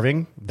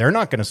starving, they're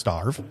not going to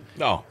starve.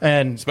 No,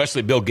 and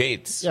especially Bill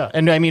Gates. Yeah,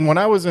 and when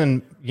I was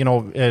in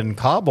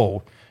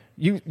Cabo,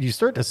 you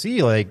start to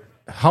see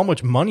how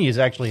much money is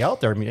actually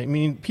out there. I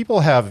mean,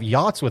 people have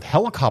yachts with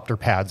helicopter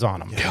pads on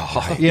them.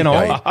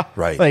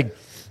 Right.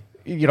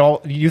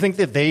 You think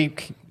that they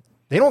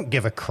don't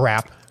give a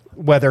crap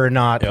whether or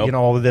not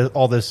all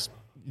this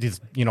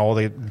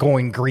the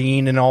going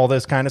green and all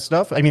this kind of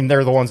stuff. I mean,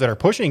 they're the ones that are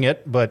pushing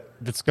it, but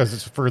it's because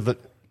it's for the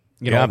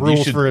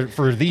rules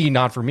for thee,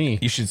 not for me.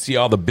 You should see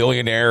all the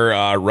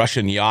billionaire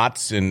Russian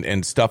yachts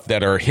and stuff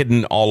that are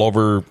hidden all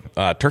over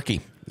Turkey.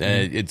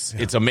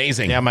 It's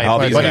amazing how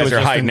these guys are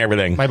hiding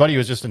everything. My buddy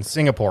was just in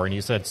Singapore, and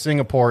he said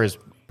Singapore is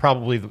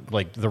probably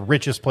the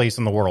richest place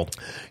in the world.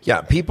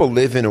 Yeah, people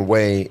live in a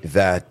way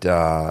that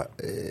the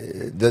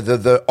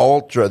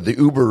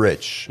uber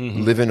rich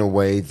mm-hmm. live in a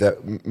way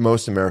that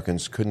most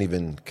Americans couldn't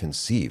even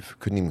conceive.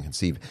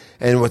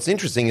 And what's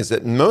interesting is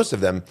that most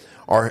of them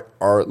are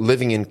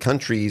living in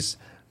countries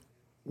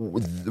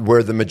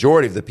where the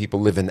majority of the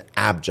people live in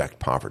abject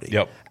poverty.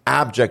 Yep.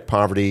 Abject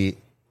poverty,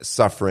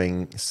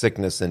 suffering,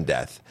 sickness, and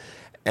death.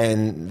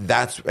 And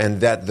that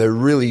the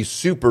really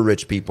super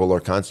rich people are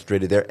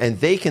concentrated there, and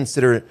they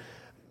consider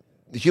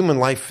human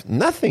life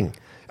nothing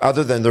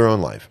other than their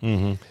own life.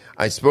 Mm-hmm.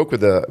 I spoke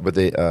with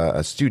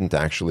a student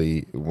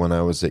actually when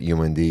I was at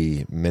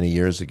UND many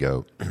years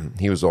ago.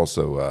 He was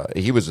also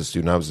he was a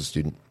student. I was a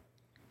student.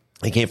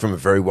 He came from a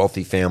very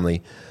wealthy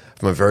family,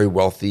 from a very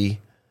wealthy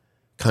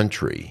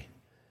country,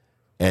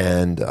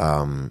 and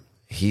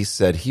he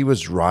said he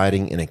was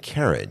riding in a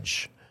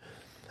carriage.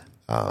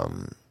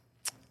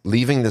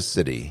 Leaving the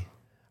city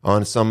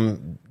on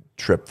some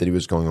trip that he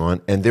was going on,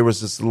 and there was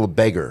this little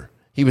beggar.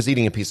 He was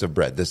eating a piece of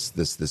bread. This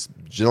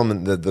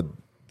gentleman,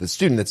 the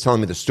student that's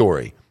telling me the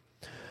story,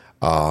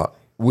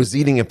 was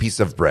eating a piece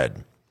of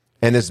bread,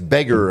 and this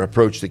beggar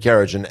approached the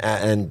carriage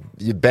and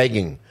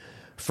begging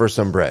for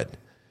some bread,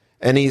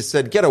 and he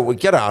said, "Get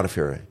out of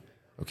here,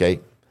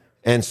 okay?"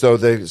 And so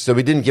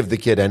he didn't give the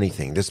kid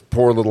anything. This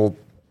poor little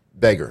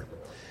beggar,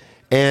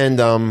 and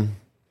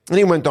And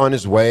he went on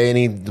his way, and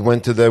he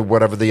went to the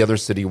whatever the other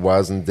city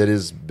was, and did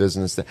his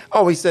business.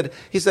 Oh, he said,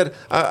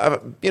 a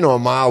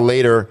mile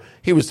later,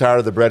 he was tired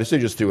of the bread, so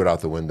he just threw it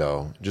out the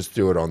window. Just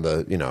threw it on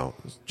the,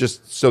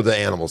 just so the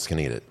animals can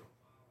eat it.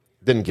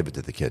 Didn't give it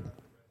to the kid.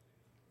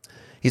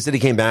 He said he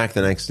came back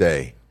the next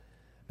day,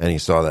 and he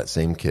saw that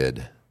same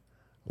kid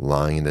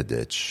lying in the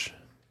ditch.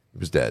 He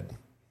was dead,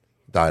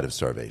 died of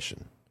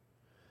starvation.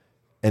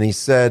 And he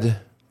said,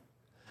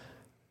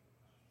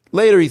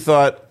 later he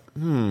thought,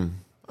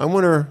 I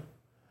wonder,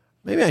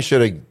 maybe I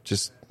should have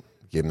just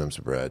given him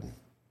some bread.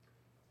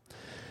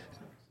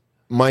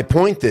 My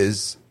point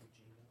is,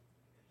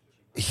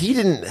 he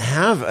didn't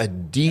have a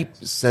deep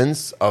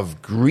sense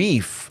of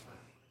grief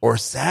or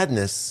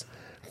sadness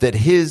that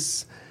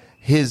his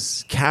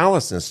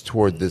callousness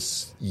toward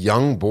this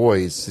young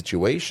boy's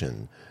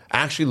situation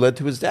actually led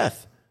to his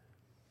death.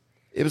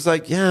 It was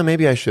like, yeah,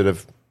 maybe I should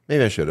have.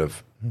 Maybe I should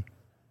have.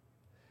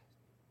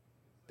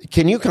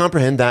 Can you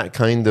comprehend that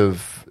kind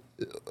of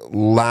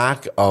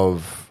lack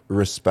of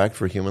respect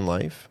for human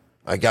life?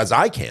 Guys,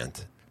 I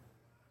can't.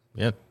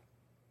 Yeah.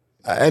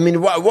 I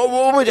mean,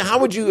 how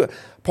would you,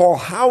 Paul,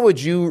 how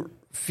would you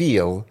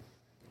feel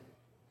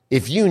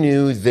if you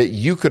knew that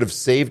you could have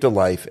saved a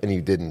life and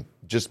you didn't,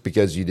 just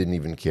because you didn't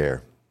even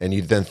care, and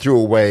you then threw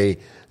away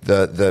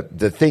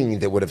the thing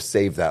that would have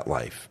saved that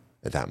life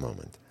at that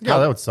moment? Yeah,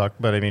 that would suck.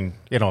 But I mean,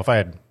 if I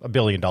had $1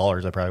 billion,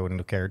 I probably wouldn't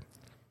have cared.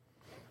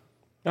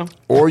 No.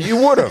 Or you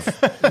would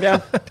have.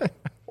 Yeah.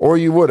 Or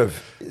you would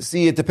have.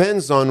 See, it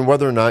depends on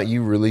whether or not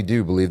you really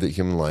do believe that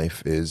human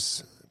life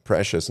is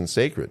precious and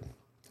sacred.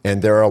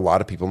 And there are a lot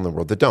of people in the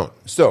world that don't.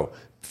 So,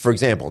 for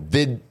example,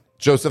 did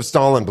Joseph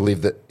Stalin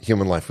believe that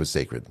human life was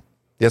sacred?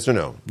 Yes or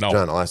no? No.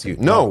 John, I'll ask you.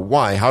 No.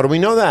 Why? How do we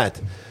know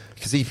that?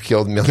 Because he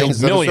killed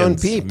millions of his own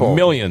people.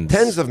 Millions.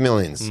 Tens of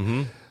millions.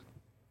 Mm-hmm.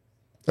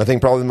 I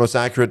think probably the most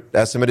accurate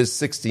estimate is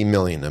 60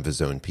 million of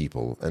his own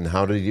people. And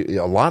how did he,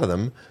 a lot of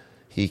them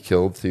he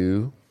killed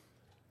through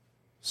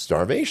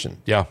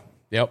starvation. Yeah.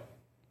 Yep.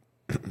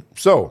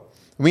 So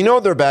we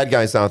know there are bad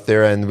guys out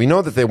there, and we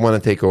know that they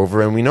want to take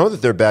over, and we know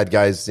that there are bad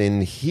guys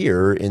in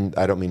here.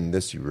 I don't mean in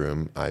this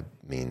room. I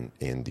mean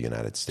in the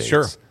United States.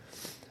 Sure.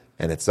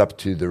 And it's up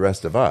to the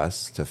rest of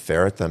us to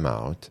ferret them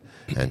out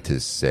and to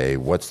say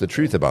what's the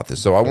truth about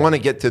this. So I want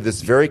to get to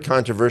this very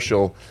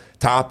controversial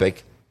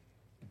topic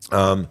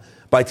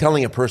by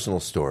telling a personal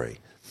story.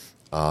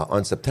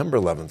 On September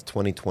 11th,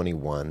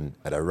 2021,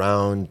 at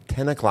around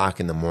 10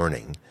 o'clock in the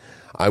morning,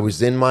 I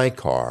was in my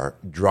car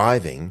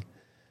driving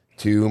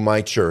to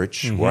my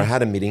church where I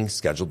had a meeting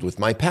scheduled with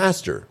my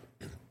pastor.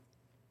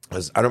 I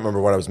don't remember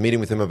what I was meeting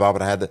with him about,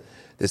 but I had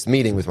this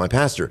meeting with my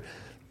pastor.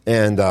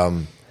 And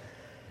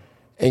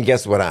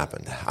guess what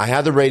happened? I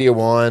had the radio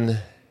on,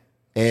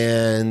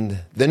 and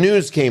the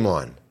news came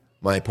on.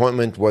 My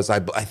appointment was, I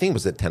think it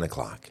was at 10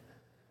 o'clock.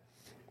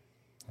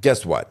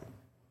 Guess what?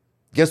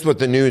 Guess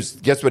what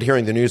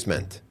hearing the news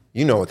meant?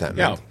 You know what that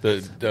meant.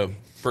 Yeah, the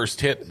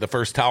first hit, the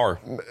first tower.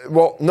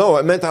 Well, no,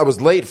 it meant I was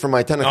late for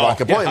my 10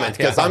 o'clock appointment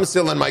because I'm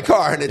still in my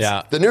car and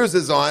the news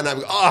is on.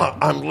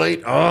 I'm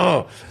late.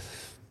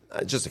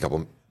 Just a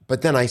couple.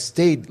 But then I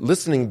stayed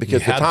listening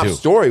because the top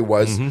story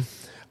was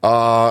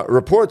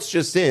reports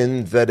just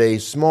in that a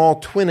small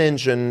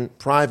twin-engine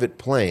private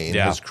plane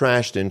has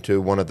crashed into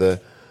one of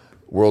the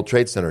World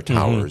Trade Center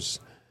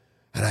towers.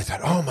 And I thought,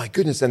 oh, my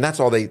goodness. And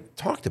that's all they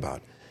talked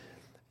about.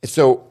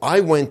 So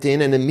I went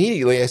in and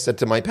immediately I said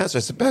to my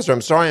pastor, Pastor,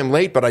 I'm sorry I'm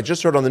late, but I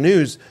just heard on the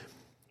news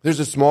there's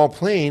a small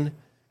plane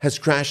has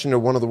crashed into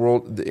one of the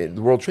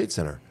World Trade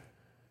Center.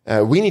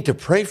 We need to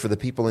pray for the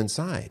people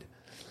inside.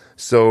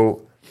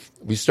 So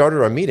we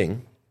started our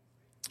meeting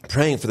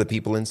praying for the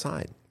people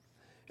inside.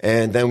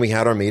 And then we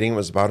had our meeting. It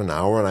was about an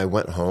hour, and I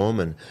went home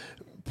and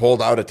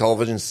pulled out a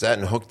television set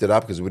and hooked it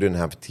up because we didn't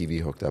have a TV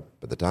hooked up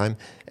at the time.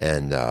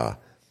 And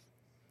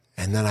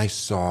then I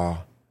saw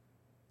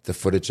the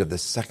footage of the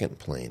second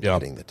plane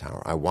hitting the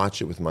tower. I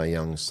watched it with my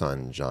young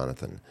son,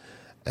 Jonathan,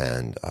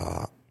 and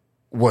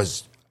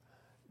was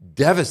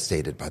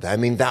devastated by that. I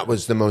mean, that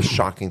was the most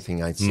shocking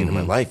thing I'd seen in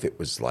my life. It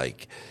was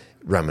like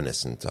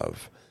reminiscent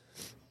of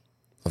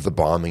the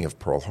bombing of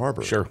Pearl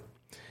Harbor. Sure.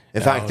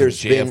 In fact, there's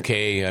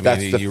JFK.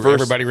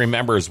 Everybody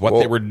remembers what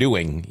they were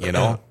doing, you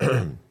know?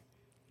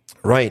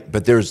 Right,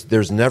 but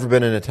there's never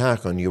been an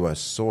attack on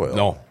U.S.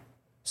 soil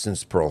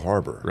since Pearl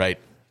Harbor. Right.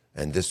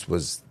 And this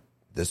was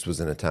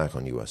an attack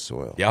on U.S.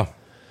 soil. Yeah.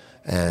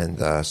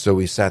 And so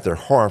we sat there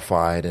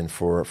horrified, and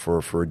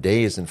for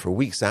days and for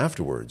weeks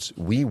afterwards,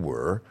 we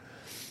were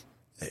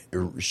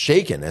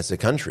shaken as a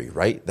country,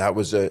 right? That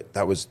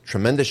was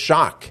tremendous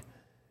shock.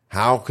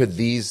 How could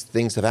these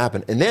things have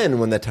happened? And then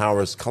when the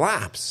towers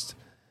collapsed,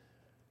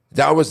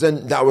 that was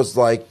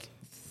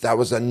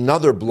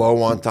another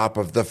blow on top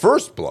of the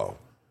first blow.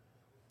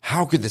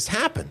 How could this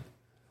happen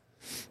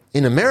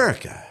in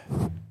America?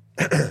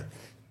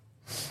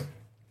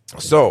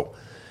 So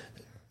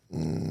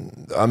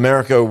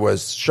America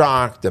was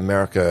shocked.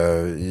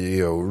 America,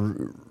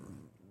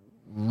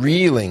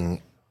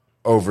 reeling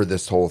over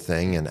this whole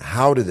thing and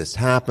how did this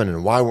happen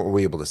and why weren't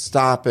we able to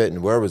stop it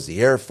and where was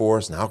the Air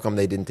Force and how come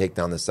they didn't take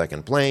down the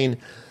second plane,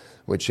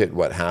 which hit,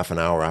 half an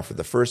hour after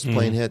the first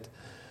plane hit?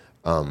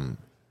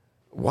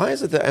 Why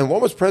is it that? And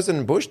what was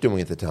President Bush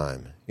doing at the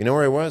time? You know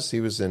where he was?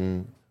 He was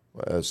in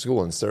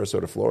school in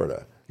Sarasota,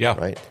 Florida. Yeah.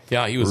 Right?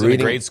 Yeah, he was in a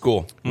grade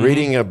school.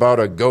 Reading about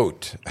a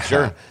goat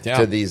Sure. Yeah.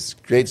 to these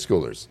grade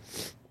schoolers.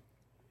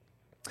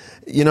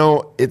 You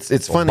know,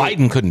 it's funny.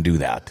 Biden couldn't do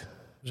that.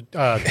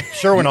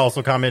 Sherwin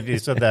also commented, he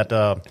said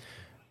that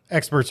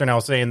experts are now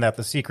saying that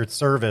the Secret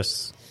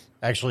Service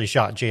actually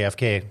shot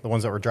JFK, the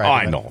ones that were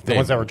driving the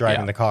ones that were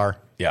driving the car.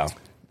 Yeah.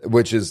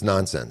 Which is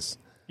nonsense.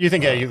 You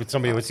think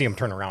somebody would see him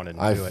turn around and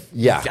do it?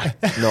 Yeah.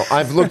 No,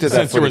 I've looked at that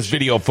Since there was footage.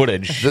 video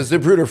footage. The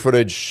Zapruder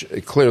footage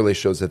clearly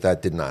shows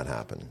that did not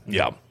happen.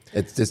 Yeah.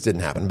 It just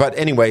didn't happen. But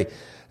anyway,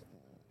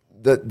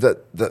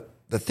 the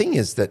thing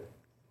is that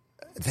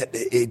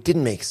it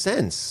didn't make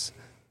sense.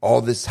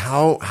 All this,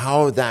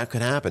 how that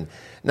could happen.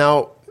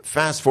 Now,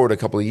 fast forward a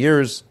couple of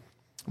years,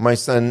 my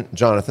son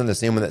Jonathan, the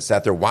same one that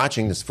sat there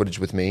watching this footage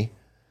with me,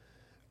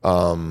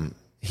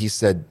 he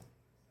said,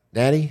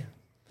 "Daddy,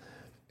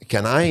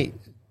 can I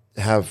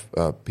have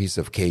a piece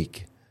of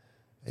cake?"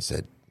 I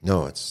said,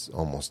 "No, it's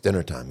almost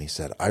dinner time." He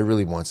said, "I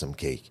really want some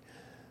cake."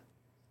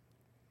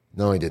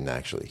 No, he didn't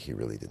actually. He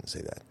really didn't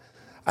say that.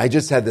 I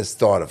just had this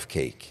thought of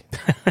cake.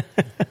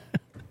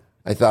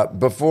 I thought,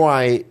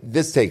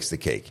 this takes the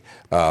cake.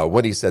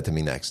 What he said to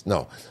me next.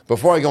 No,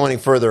 before I go any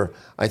further,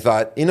 I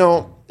thought,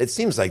 it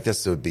seems like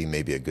this would be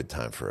maybe a good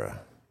time for a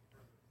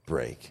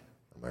break.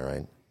 Am I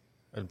right?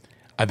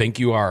 I think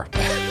you are.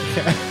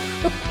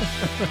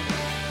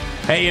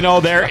 Hey,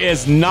 there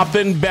is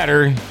nothing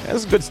better,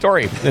 that's a good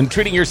story, than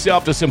treating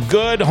yourself to some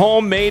good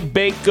homemade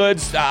baked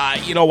goods.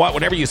 You know what?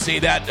 Whenever you say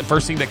that, the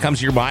first thing that comes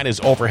to your mind is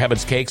Oh for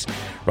Heaven's Cakes,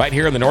 right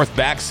here on the north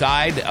back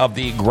side of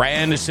the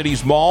Grand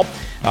Cities Mall.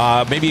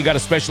 Maybe you got a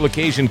special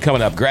occasion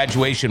coming up,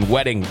 graduation,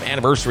 wedding,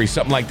 anniversary,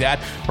 something like that.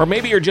 Or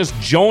maybe you're just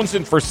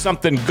jonesing for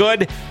something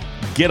good.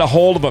 Get a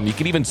hold of them. You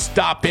can even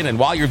stop in, and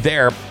while you're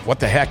there, what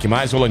the heck, you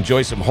might as well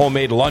enjoy some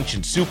homemade lunch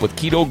and soup with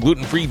keto,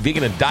 gluten-free,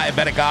 vegan, and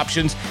diabetic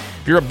options.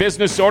 If you're a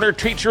business owner,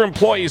 treat your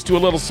employees to a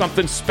little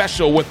something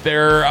special with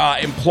their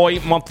employee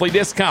monthly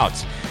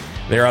discounts.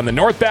 They're on the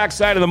north back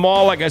side of the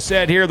mall. Like I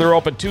said here, they're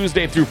open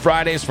Tuesday through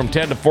Fridays from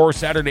 10 to 4,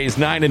 Saturdays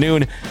 9 to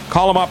noon.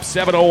 Call them up,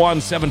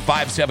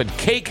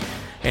 701-757-CAKE.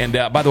 And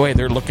by the way,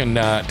 they're looking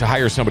to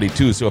hire somebody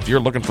too. So if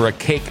you're looking for a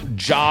cake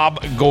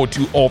job, go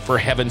to Oh for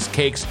Heaven's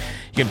Cakes.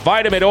 You can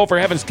find them at Oh for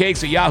Heaven's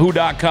Cakes at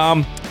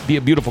yahoo.com. Be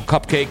a beautiful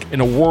cupcake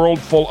in a world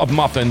full of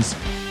muffins.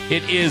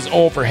 It is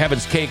Oh for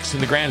Heaven's Cakes in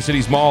the Grand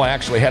Cities Mall. I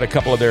actually had a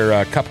couple of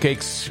their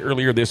cupcakes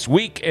earlier this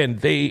week, and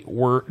they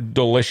were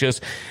delicious.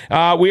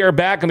 We are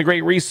back on the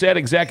Great Reset.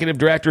 Executive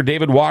Director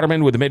David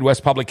Waterman with the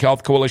Midwest Public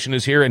Health Coalition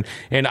is here.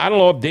 And I don't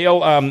know if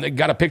Dale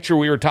got a picture.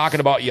 We were talking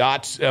about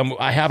yachts.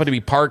 I happen to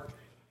be parked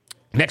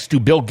next to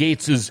Bill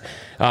Gates's,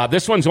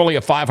 this one's only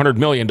a $500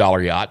 million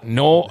yacht.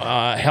 No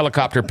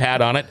helicopter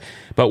pad on it.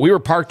 But we were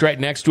parked right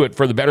next to it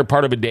for the better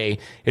part of a day.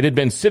 It had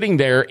been sitting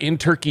there in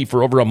Turkey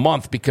for over a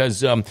month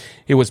because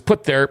it was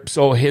put there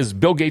so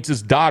Bill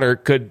Gates's daughter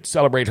could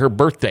celebrate her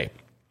birthday.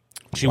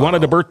 She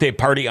wanted a birthday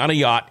party on a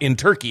yacht in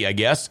Turkey, I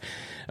guess.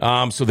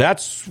 So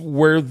that's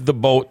where the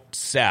boat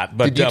sat.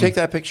 But did you take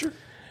that picture?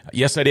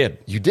 Yes, I did.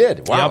 You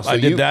did? Wow. Yep, I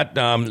did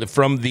that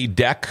from the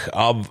deck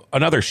of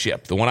another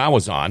ship, the one I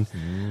was on.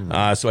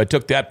 So I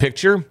took that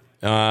picture.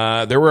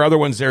 There were other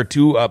ones there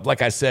too.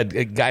 Like I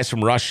said, guys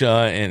from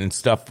Russia and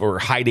stuff were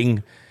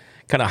hiding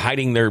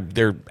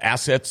their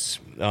assets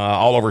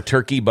all over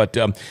Turkey. But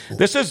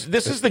this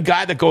is the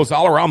guy that goes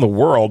all around the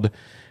world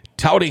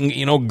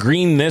touting,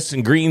 green this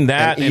and green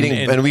that.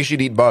 And we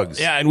should eat bugs.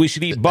 Yeah, and we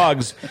should eat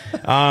bugs.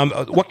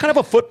 What kind of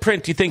a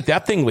footprint do you think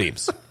that thing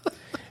leaves?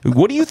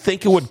 What do you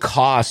think it would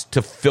cost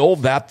to fill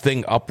that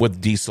thing up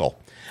with diesel?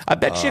 I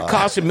bet you it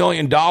costs $1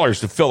 million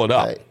to fill it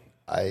up.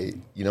 I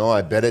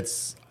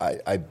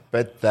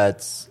bet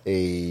that's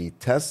a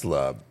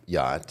Tesla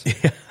yacht,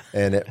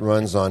 and it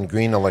runs on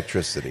green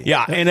electricity.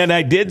 Yeah, and then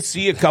I did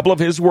see a couple of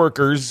his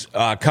workers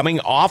coming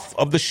off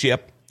of the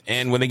ship,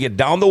 and when they get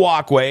down the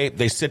walkway,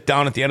 they sit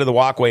down at the end of the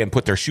walkway and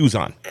put their shoes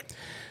on.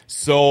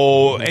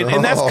 So,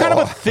 and that's kind of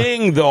a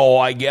thing, though,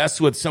 I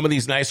guess, with some of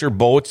these nicer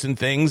boats and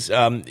things.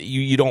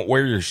 You don't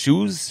wear your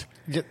shoes.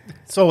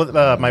 So,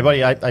 my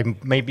buddy, I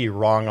may be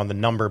wrong on the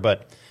number,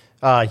 but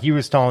he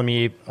was telling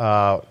me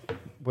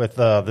with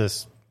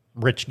this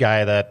rich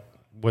guy that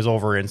was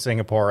over in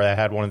Singapore that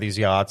had one of these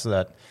yachts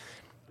that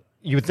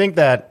you would think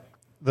that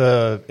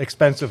the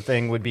expensive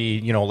thing would be,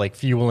 like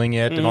fueling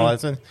it and all that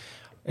stuff.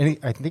 And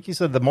I think he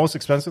said the most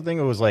expensive thing,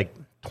 it was like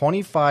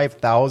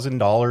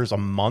 $25,000 a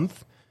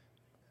month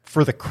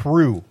for the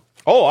crew.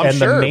 Oh, I'm and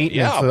sure. the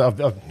maintenance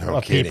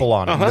of people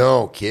on it.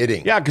 No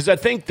kidding. Yeah, because I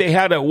think they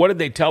had what did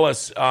they tell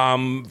us?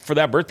 For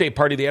that birthday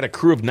party, they had a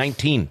crew of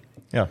 19.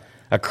 Yeah.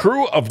 A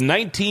crew of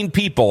 19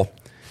 people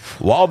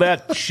while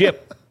that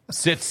ship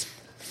sits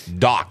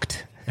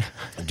docked.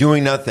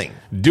 Doing nothing.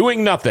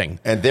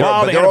 And they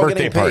had a all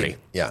birthday getting paid. party.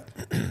 Yeah.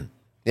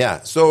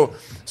 Yeah. So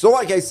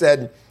like I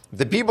said,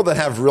 The people that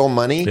have real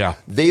money,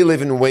 they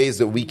live in ways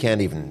that we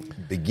can't even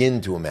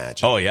begin to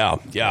imagine. Oh, yeah.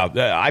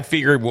 I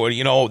figured,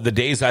 the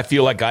days I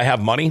feel like I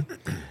have money,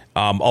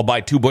 I'll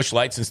buy 2 Busch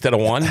Lights instead of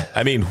 1.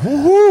 I mean,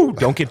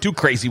 don't get too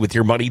crazy with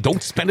your money.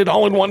 Don't spend it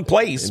all in one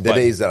place. The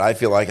days that I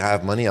feel like I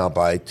have money, I'll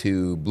buy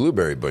 2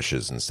 blueberry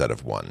bushes instead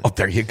of 1. Oh,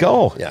 there you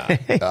go. Yeah.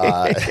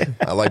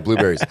 I like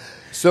blueberries.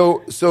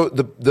 So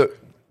the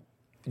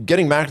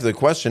getting back to the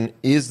question,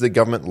 is the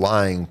government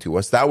lying to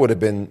us? That would have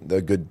been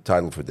the good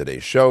title for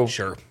today's show.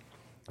 Sure.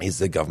 Is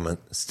the government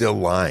still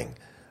lying?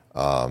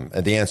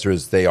 And the answer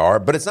is they are.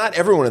 But it's not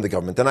everyone in the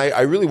government. And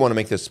I really want to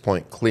make this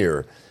point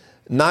clear.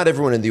 Not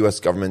everyone in the U.S.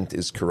 government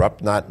is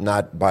corrupt,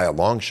 not by a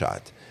long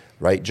shot,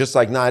 right? Just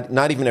like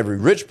not even every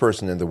rich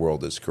person in the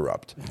world is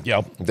corrupt.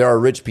 Yep. There are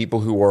rich people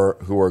who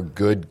are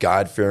good,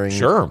 God-fearing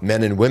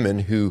men and women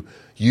who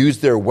use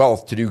their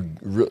wealth to do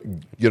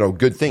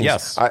good things.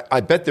 Yes.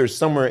 I bet there's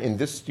somewhere in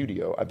this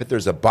studio, I bet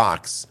there's a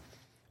box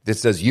that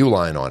says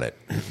Uline on it.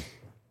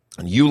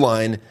 And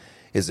Uline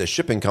is a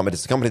shipping company.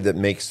 It's a company that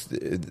makes,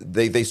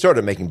 they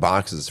started making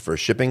boxes for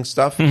shipping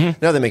stuff. Mm-hmm.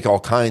 Now they make all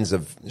kinds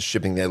of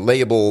shipping,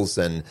 labels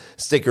and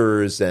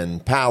stickers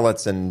and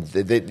pallets, and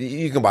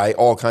you can buy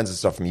all kinds of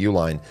stuff from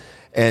Uline.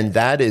 And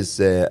that is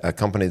a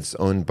company that's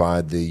owned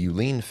by the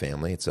Uline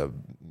family. It's a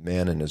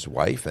man and his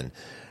wife, and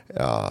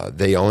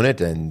they own it,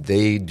 and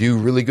they do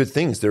really good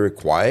things. They're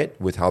quiet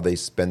with how they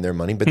spend their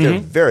money, but they're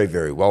very,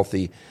 very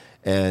wealthy,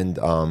 and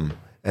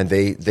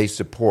they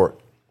support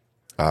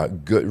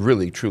good,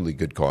 really, truly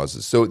good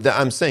causes. So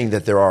I'm saying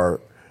that there are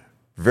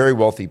very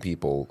wealthy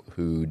people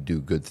who do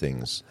good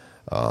things,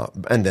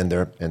 and then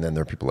there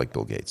are people like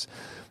Bill Gates.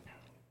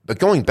 But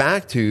going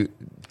back to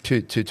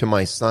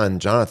my son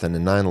Jonathan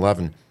in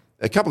 9/11,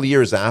 a couple of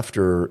years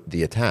after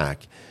the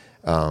attack,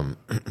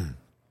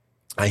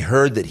 I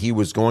heard that he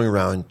was going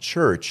around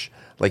church,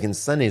 like in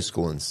Sunday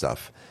school and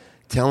stuff,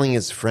 telling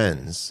his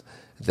friends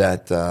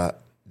that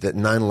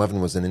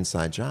 9/11 was an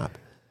inside job.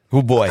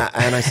 Oh boy!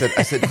 And I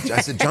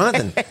said,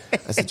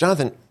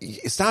 Jonathan,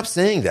 stop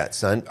saying that,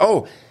 son.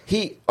 Oh,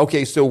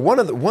 so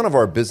one of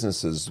our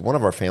businesses, one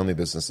of our family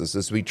businesses,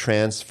 is we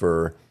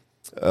transfer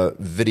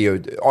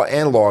video,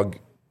 analog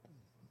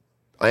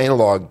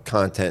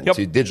content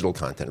to digital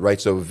content, right?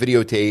 So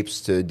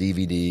videotapes to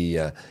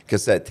DVD,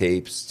 cassette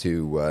tapes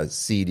to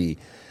CD.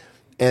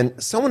 And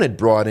someone had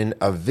brought in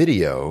a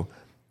video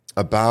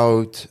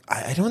about,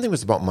 I don't think it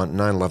was about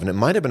 9/11. It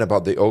might have been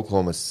about the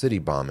Oklahoma City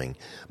bombing,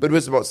 but it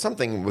was about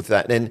something with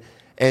that.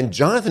 And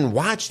Jonathan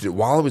watched it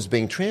while it was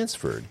being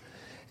transferred.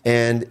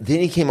 And then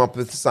he came up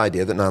with this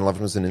idea that 9/11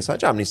 was an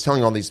inside job. And he's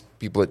telling all these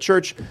people at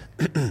church.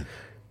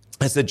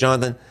 I said,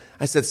 Jonathan,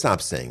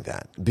 stop saying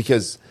that,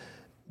 because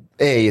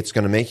A, it's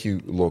going to make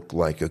you look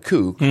like a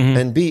kook,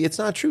 and B, it's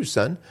not true,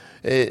 son.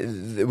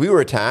 We were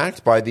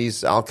attacked by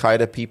these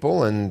Al-Qaeda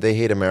people, and they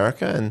hate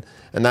America,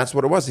 and that's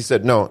what it was. He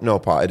said, no,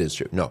 Pa, it is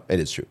true. No, it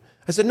is true.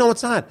 I said, no,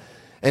 it's not.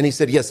 And he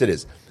said, yes, it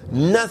is.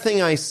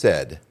 Nothing I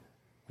said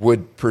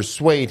would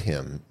persuade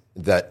him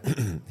that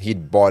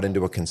he'd bought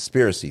into a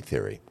conspiracy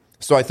theory.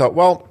 So I thought,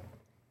 well,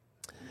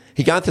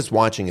 he got this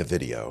watching a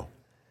video.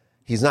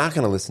 He's not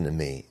going to listen to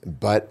me,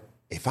 but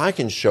if I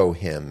can show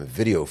him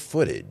video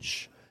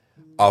footage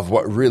of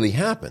what really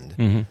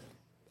happened,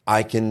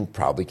 I can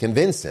probably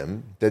convince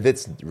him that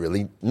it's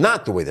really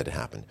not the way that it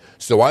happened.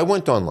 So I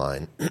went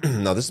online.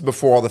 Now, this is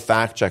before all the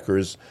fact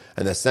checkers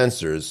and the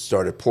censors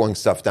started pulling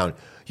stuff down.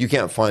 You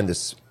can't find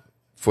this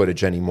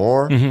footage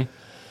anymore.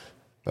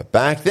 But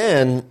back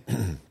then,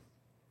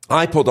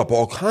 I pulled up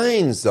all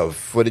kinds of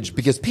footage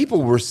because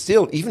people were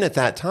still, even at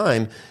that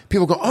time,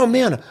 people go, oh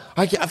man,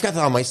 I've got that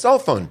on my cell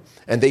phone.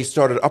 And they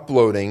started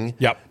uploading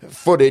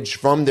footage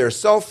from their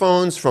cell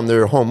phones, from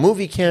their home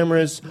movie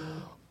cameras,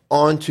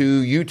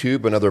 onto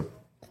YouTube and other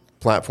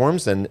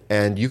platforms,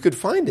 and you could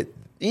find it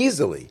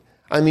easily.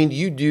 I mean,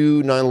 you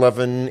do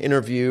 9/11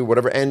 interview,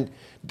 whatever, and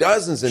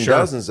dozens and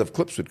dozens of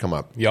clips would come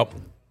up. Yep.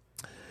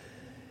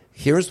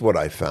 Here's what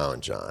I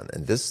found, John,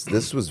 and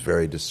this was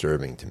very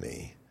disturbing to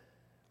me.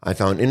 I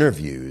found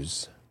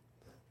interviews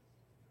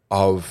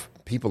of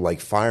people like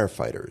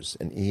firefighters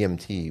and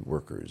EMT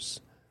workers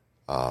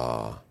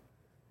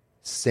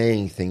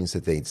saying things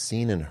that they'd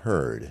seen and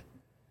heard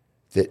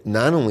that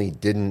not only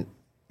didn't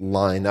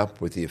line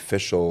up with the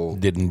official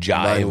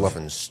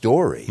 9/11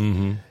 story,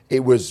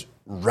 it was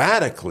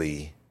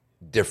radically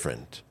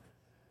different.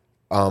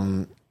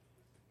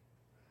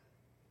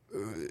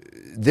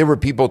 There were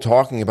people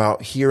talking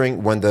about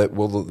hearing when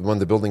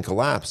the building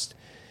collapsed,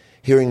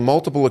 hearing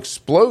multiple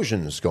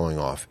explosions going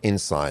off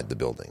inside the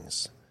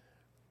buildings.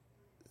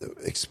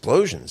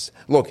 Explosions.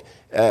 Look,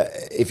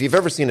 if you've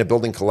ever seen a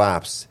building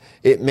collapse,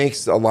 it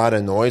makes a lot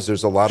of noise.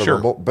 There's a lot of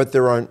rumble, but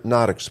there are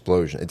not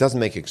explosions. It doesn't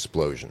make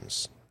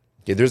explosions.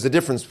 Okay, there's a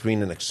difference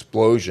between an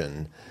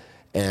explosion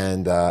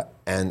and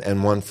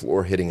one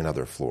floor hitting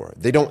another floor.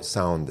 They don't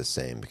sound the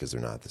same because they're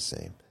not the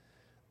same.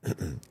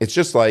 It's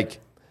just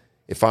like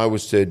if I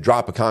was to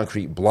drop a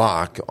concrete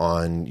block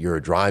on your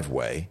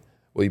driveway.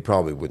 Well, you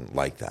probably wouldn't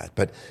like that.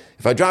 But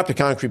if I dropped a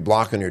concrete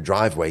block on your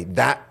driveway,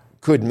 that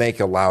could make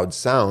a loud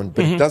sound,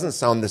 but it doesn't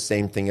sound the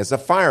same thing as a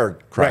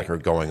firecracker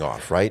going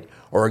off, right?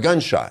 Or a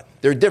gunshot.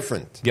 They're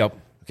different. Yep.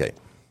 Okay.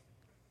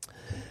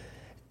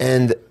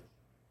 And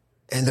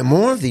the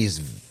more of these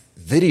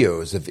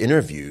videos of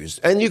interviews,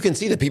 and you can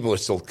see the people are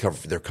still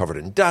covered, they're covered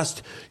in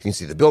dust. You can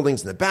see the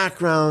buildings in the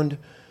background.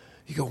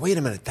 You go, wait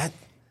a minute, that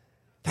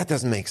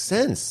doesn't make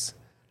sense.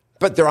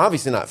 But they're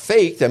obviously not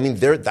faked. I mean,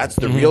 that's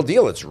the real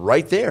deal. It's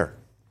right there.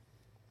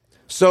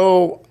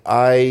 So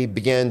I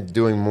began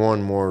doing more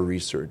and more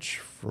research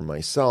for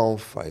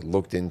myself. I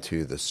looked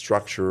into the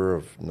structure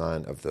of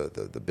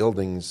the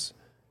buildings.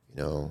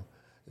 You know,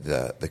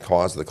 the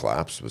cause of the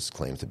collapse was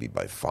claimed to be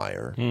by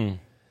fire.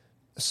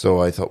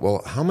 So I thought,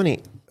 well,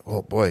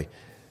 oh boy,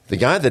 the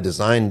guy that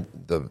designed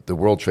the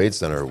World Trade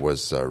Center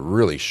was a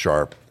really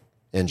sharp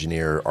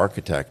engineer,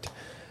 architect.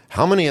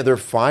 How many other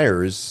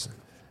fires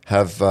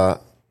have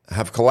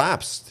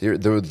collapsed?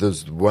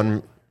 There's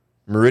one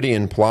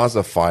Meridian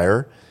Plaza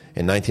fire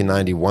in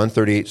 1991,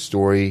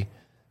 38-story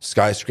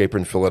skyscraper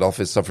in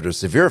Philadelphia suffered a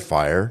severe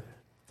fire.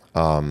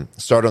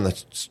 Started on the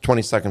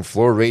 22nd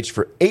floor, raged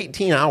for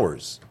 18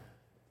 hours.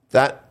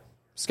 That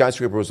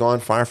skyscraper was on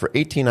fire for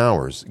 18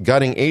 hours,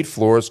 gutting 8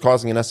 floors,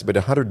 causing an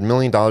estimated $100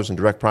 million in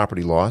direct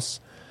property loss.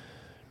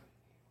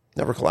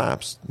 Never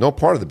collapsed. No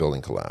part of the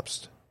building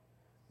collapsed.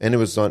 And it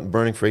was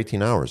burning for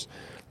 18 hours.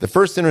 The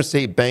First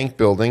Interstate Bank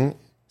building,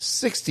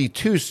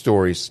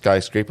 62-story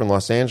skyscraper in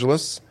Los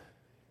Angeles,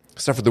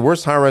 suffered the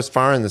worst high-rise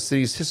fire in the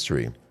city's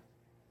history.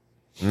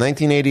 In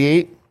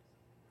 1988,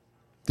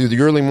 through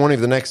the early morning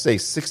of the next day,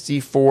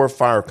 64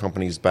 fire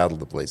companies battled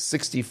the blaze.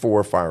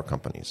 64 fire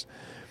companies.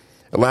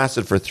 It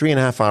lasted for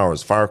 3.5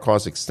 hours. Fire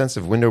caused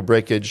extensive window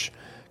breakage,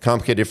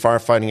 complicated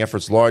firefighting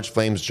efforts. Large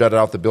flames jutted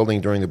out the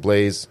building during the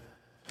blaze.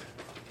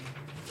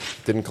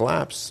 Didn't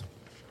collapse.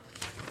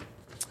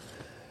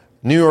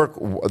 New York,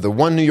 the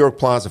One New York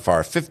Plaza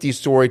fire,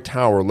 50-story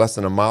tower less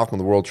than a mile from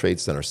the World Trade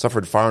Center,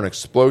 suffered fire and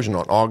explosion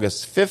on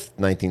August 5th,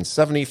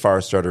 1970.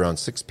 Fire started around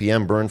 6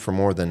 p.m., burned for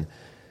more than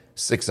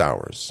 6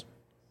 hours.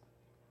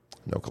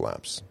 No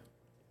collapse.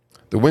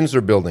 The Windsor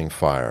Building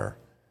fire.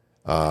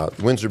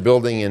 Windsor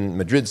Building in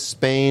Madrid,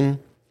 Spain,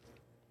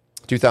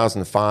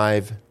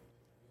 2005,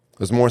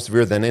 was more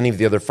severe than any of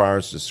the other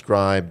fires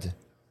described.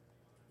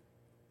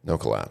 No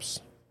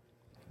collapse.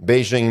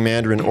 Beijing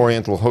Mandarin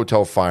Oriental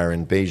Hotel fire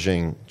in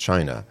Beijing,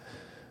 China.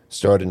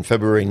 Started in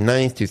February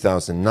 9th,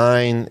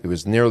 2009. It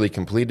was nearly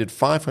completed,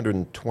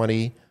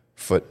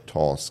 520-foot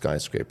tall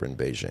skyscraper in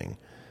Beijing.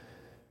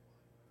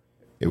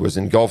 It was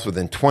engulfed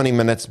within 20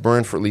 minutes,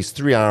 burned for at least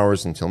 3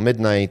 hours until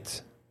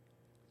midnight.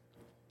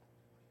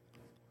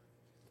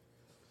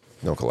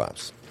 No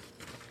collapse.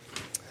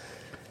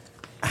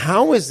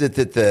 How is it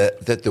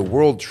that the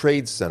World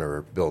Trade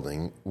Center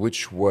building,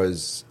 which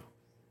was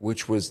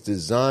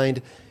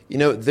designed, you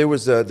know, there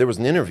was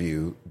an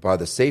interview by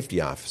the safety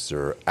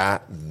officer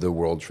at the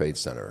World Trade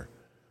Center,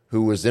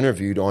 who was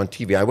interviewed on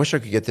TV. I wish I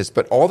could get this,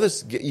 but all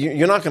this,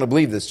 you're not going to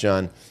believe this,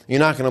 John. You're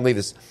not going to believe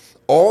this.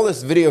 All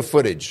this video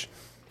footage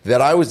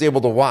that I was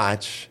able to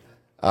watch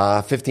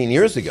 15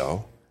 years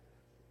ago,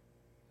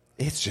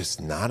 it's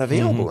just not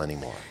available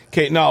anymore.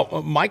 Okay,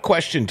 now my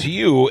question to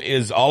you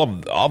is: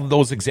 all of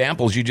those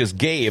examples you just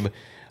gave,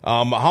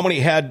 how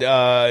many had?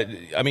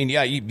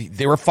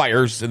 They were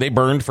fires; they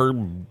burned for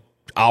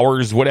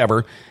hours,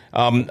 whatever.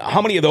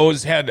 How many of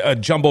those had a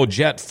jumbo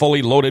jet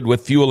fully loaded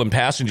with fuel and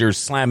passengers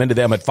slam into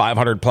them at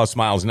 500 plus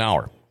miles an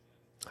hour?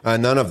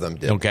 None of them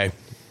did. Okay.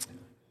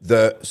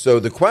 So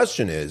the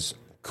question is,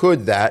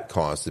 could that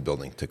cause the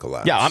building to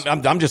collapse? Yeah,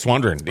 I'm just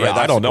wondering. Yeah, right,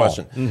 I don't know.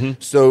 Mm-hmm.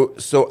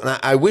 So and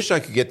I wish I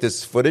could get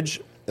this footage,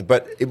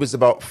 but it was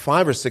about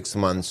 5 or 6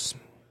 months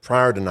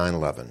prior to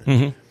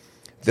 9/11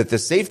 that the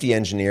safety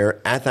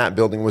engineer at that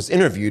building was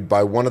interviewed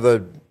by not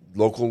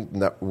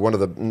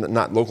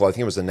local, I think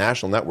it was a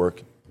national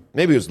network.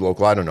 Maybe it was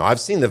local, I don't know. I've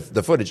seen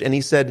the footage, and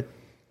he said,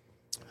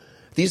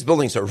 these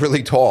buildings are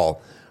really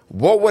tall.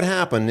 What would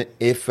happen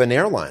if an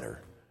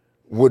airliner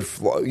would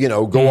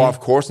go off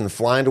course and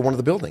fly into one of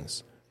the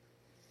buildings?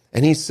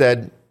 And he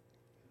said,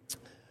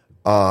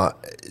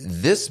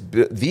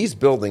 these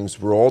buildings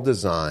were all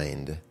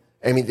designed,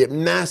 I mean, they're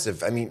massive,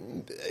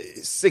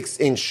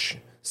 6-inch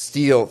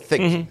steel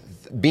thick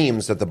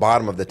beams at the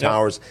bottom of the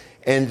towers.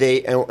 And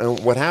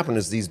what happened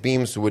is these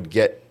beams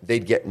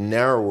they'd get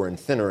narrower and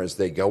thinner as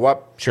they go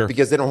up,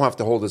 because they don't have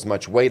to hold as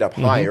much weight up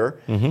higher,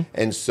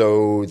 and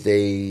so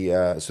they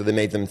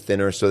made them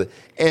thinner.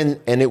 And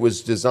it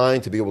was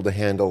designed to be able to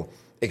handle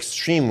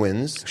extreme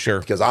winds,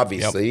 because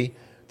obviously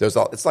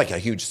it's like a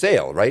huge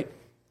sail, right?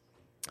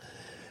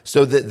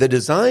 So the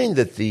design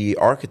that the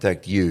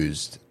architect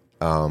used,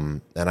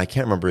 and I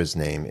can't remember his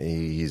name,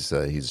 he's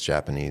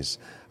Japanese.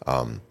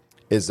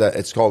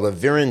 It's called a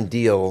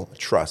Vierendeel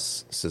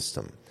truss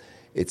system.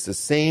 It's the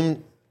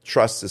same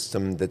truss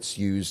system that's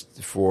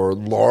used for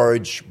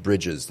large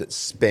bridges that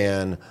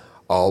span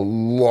a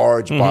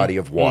large body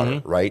of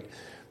water, right?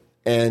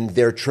 And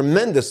they're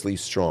tremendously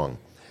strong.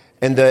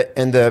 And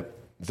the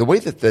way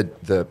that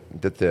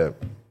the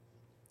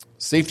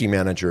safety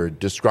manager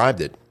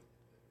described it,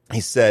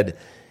 he said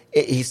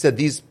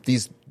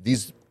these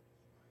these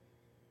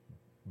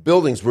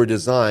buildings were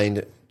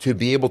designed to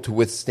be able to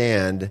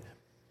withstand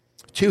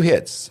 2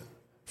 hits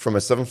from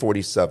a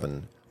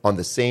 747 on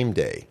the same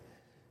day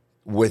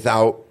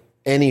without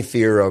any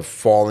fear of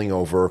falling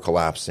over or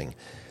collapsing.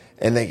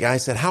 And the guy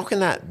said, how can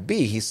that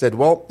be? He said,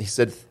 it's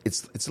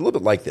a little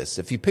bit like this.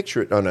 If you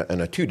picture it on a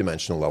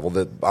 2-dimensional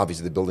level,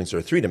 obviously the buildings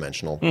are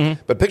 3-dimensional,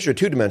 but picture a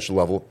 2-dimensional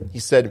level. He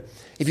said,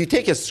 if you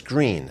take a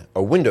screen,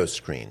 a window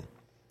screen,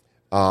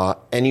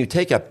 and you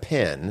take a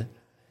pen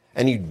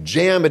and you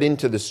jam it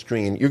into the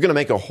screen, you're going to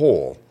make a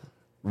hole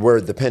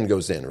where the pen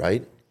goes in,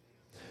 right?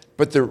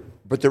 But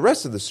the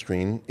rest of the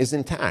screen is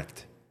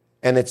intact,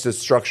 and it's as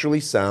structurally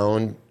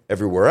sound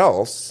everywhere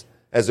else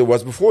as it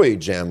was before you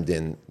jammed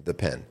in the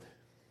pen.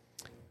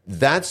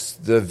 That's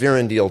the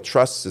Vierendeel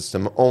truss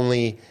system.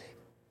 Only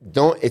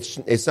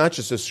it's not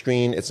just a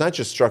screen. It's not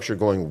just structure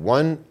going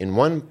in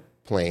one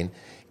plane.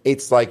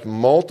 It's like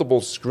multiple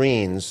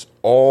screens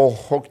all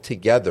hooked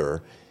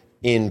together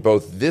in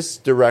both this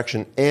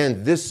direction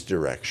and this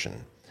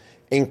direction.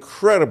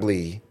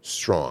 Incredibly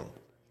strong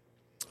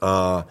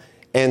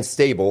and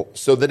stable,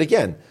 so that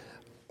again,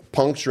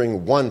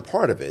 puncturing one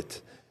part of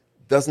it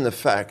doesn't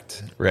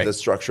affect the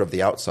structure of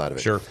the outside of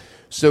it. Sure.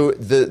 So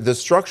the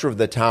structure of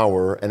the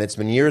tower, and it's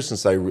been years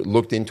since I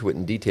looked into it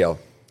in detail,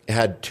 it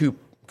had 2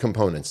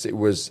 components. There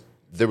was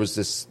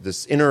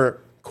this inner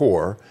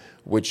core,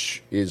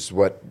 which is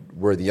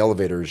where the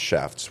elevator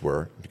shafts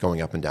were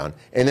going up and down,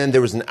 and then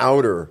there was an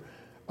outer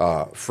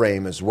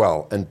frame as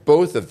well, and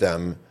both of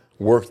them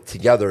worked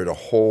together to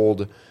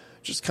hold,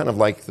 just kind of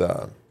like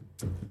I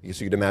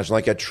guess you could imagine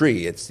like a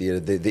tree. It's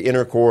the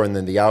inner core and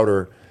then the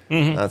outer.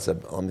 Let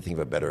me think of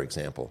a better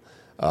example.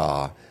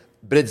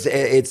 But it's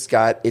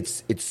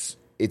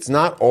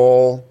not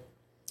all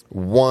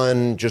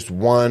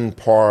one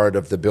part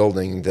of the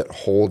building that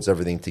holds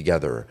everything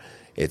together.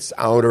 It's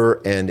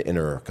outer and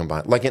inner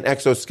combined, like an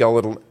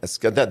exoskeleton.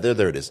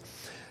 There it is.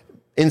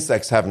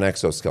 Insects have an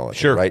exoskeleton,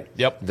 sure. Right?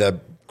 Yep. The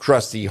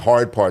crusty,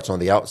 hard parts on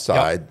the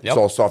outside. Yep. It's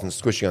all soft and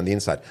squishy on the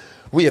inside.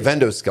 We have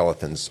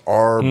endoskeletons.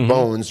 Our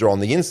bones are on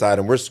the inside,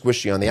 and we're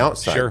squishy on the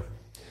outside. Sure.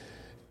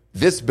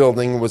 This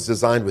building was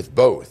designed with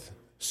both.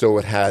 So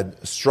it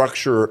had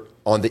structure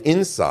on the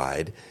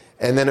inside,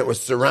 and then it was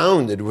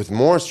surrounded with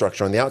more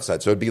structure on the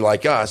outside. So it'd be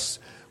like us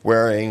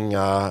wearing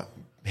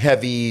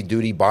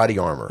heavy-duty body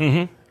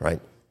armor, right?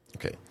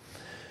 Okay.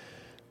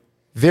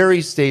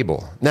 Very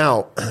stable.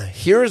 Now,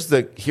 here's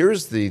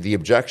the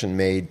objection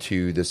made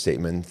to the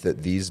statement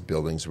that these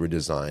buildings were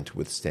designed to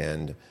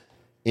withstand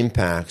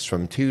impacts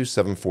from 2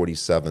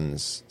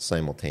 747s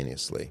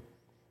simultaneously.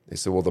 They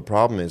said, well, the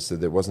problem is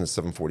that it wasn't a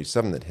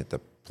 747 that hit the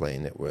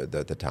plane,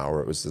 the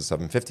tower. It was the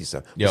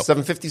 757. Yep.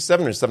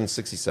 757 or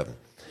 767?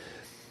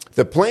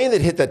 The plane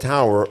that hit the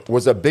tower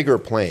was a bigger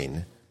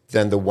plane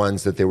than the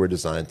ones that they were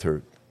designed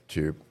to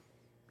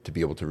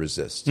be able to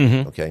resist.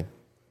 Okay,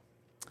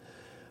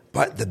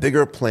 but the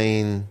bigger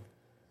plane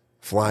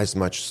flies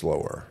much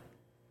slower.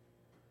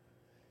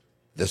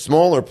 The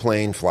smaller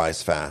plane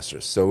flies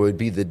faster. So it would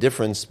be the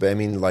difference. I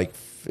mean, like,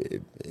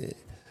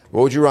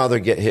 what would you rather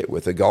get hit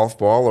with, a golf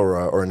ball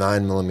or a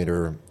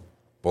 9mm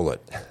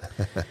bullet?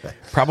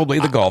 Probably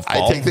the golf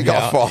ball. I take the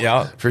golf ball,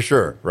 Yeah. for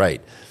sure.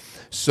 Right.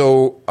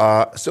 So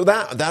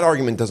that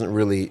argument doesn't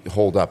really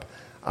hold up.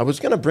 I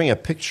was going to bring a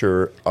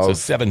picture of...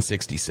 So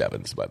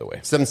 767s, by the way.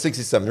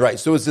 767, right.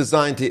 So it's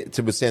designed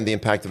to withstand the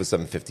impact of a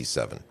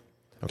 757.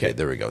 Okay,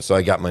 there we go. So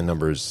I got my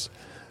numbers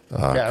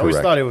I always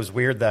thought it was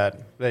weird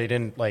that they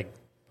didn't,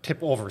 tip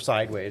over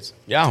sideways.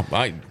 Yeah.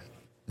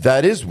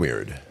 That is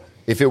weird.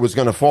 If it was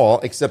going to fall,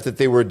 except that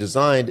they were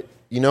designed...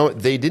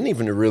 they didn't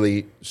even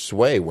really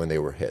sway when they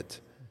were hit.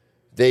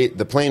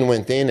 The plane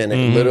went in, and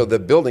the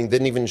building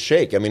didn't even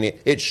shake. I mean,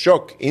 it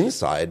shook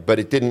inside, but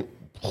it didn't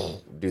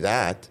do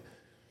that.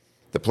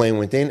 The plane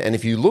went in, and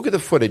if you look at the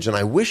footage, and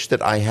I wish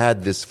that I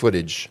had this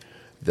footage,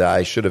 that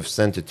I should have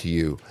sent it to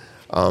you.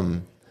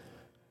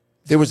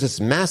 There was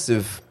this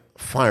massive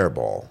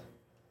fireball,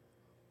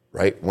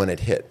 right, when it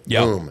hit.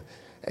 Yep. Boom.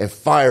 And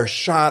fire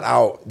shot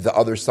out the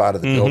other side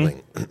of the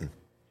building.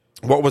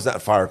 What was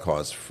that fire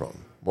caused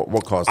from?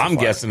 What caused the I'm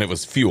fire? guessing it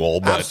was fuel.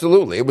 But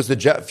Absolutely. It was the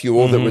jet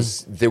fuel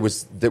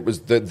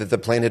that the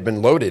plane had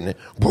been loaded in.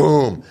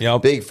 Boom.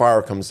 Yep. Big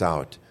fire comes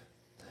out.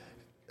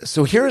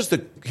 So here's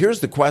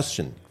the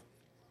question.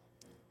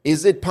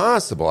 Is it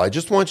possible? I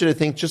just want you to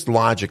think just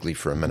logically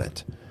for a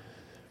minute.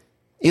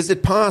 Is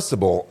it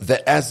possible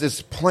that as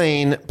this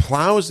plane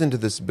plows into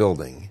this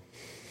building,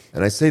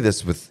 and I say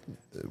this with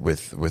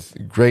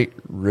great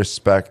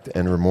respect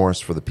and remorse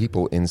for the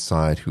people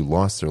inside who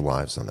lost their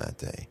lives on that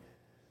day,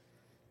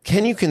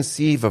 can you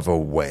conceive of a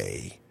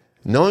way,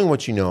 knowing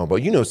what you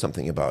know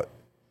something about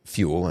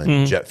fuel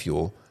and jet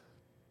fuel,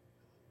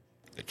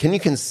 can you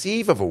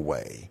conceive of a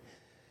way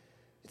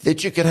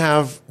that you could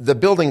have the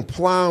building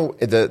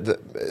the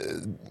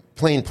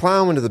plane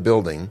plow into the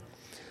building,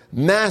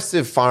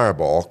 massive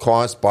fireball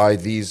caused by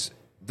the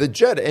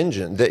jet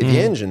engine, the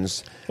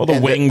engines. Well,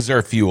 the wings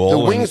are fuel. The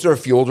wings are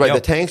fueled, right? Yep.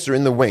 The tanks are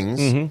in the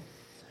wings.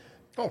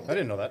 Oh, I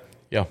didn't know that.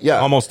 Yeah.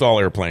 Almost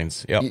all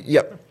airplanes. Yep.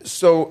 Yep.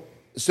 So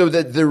so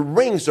that the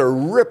rings are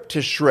ripped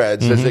to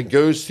shreds as it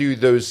goes through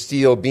those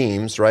steel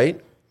beams, right?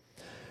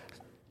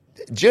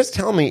 Just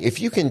tell me if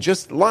you can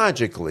just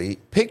logically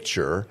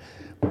picture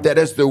that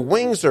as the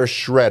wings are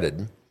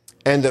shredded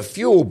and the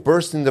fuel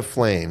bursts into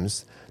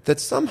flames, that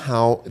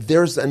somehow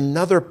there's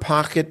another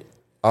pocket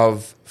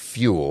of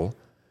fuel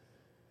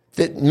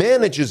that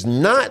manages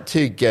not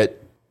to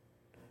get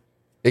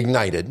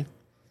ignited,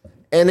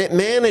 and it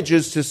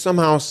manages to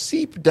somehow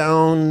seep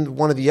down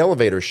one of the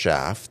elevator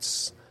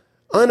shafts,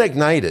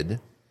 unignited,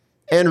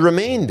 and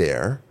remain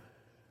there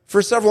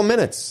for several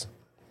minutes.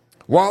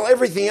 While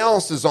everything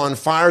else is on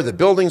fire, the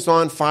building's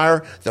on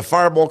fire, the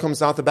fireball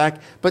comes out the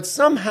back, but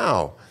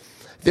somehow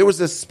there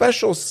was a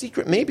special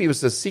secret, maybe it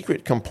was a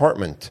secret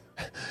compartment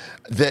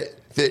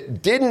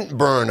that didn't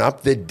burn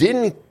up, that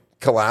didn't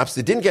collapse,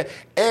 that didn't get,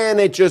 and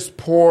it just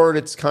poured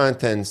its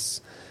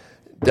contents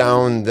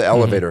down the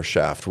elevator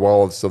shaft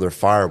so their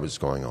fire was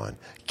going on.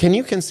 Can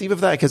you conceive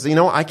of that? Because,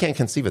 I can't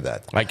conceive of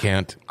that. I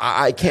can't.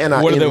 I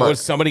cannot. Was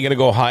somebody going to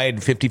go hide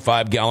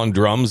 55-gallon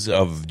drums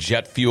of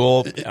jet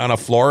fuel on a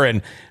floor?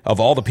 And of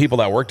all the people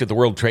that worked at the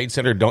World Trade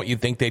Center, don't you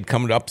think they'd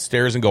come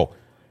upstairs and go,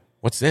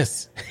 what's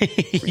this?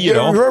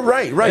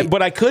 Right.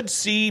 But I could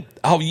see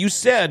how you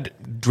said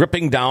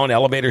dripping down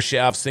elevator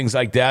shafts, things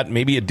like that.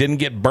 Maybe it didn't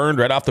get burned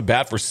right off the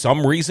bat for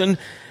some reason.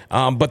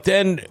 But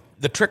then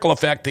the trickle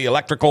effect, the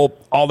electrical,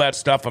 all that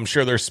stuff, I'm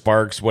sure there's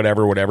sparks,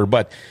 whatever.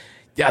 But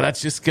yeah,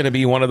 that's just going to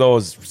be one of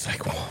those. It's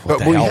like, what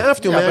the hell? Have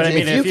to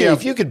imagine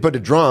if you could put a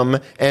drum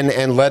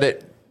and let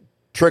it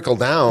trickle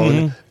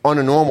down on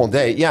a normal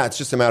day. Yeah, it's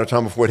just a matter of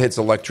time before it hits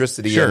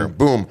electricity and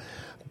boom.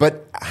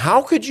 But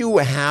how could you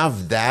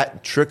have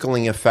that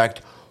trickling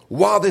effect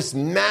while this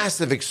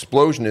massive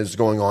explosion is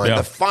going on? Yeah.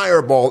 The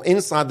fireball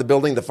inside the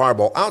building, the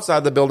fireball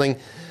outside the building,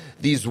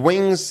 these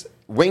wing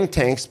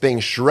tanks being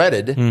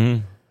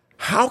shredded.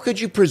 How could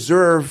you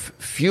preserve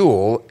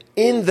fuel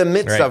in the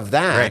midst of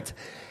that? Right.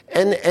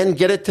 And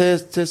get it to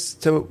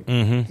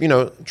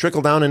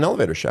trickle down an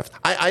elevator shaft.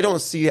 I don't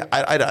see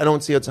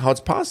how it's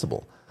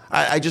possible.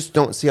 I just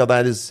don't see how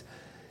that is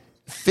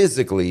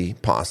physically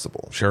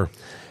possible. Sure.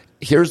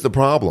 Here's the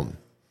problem.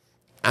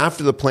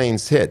 After the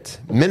planes hit,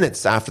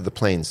 minutes after the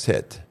planes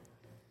hit,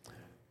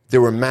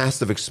 there were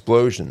massive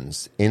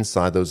explosions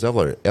inside those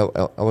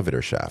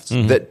elevator shafts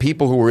that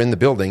people who were in the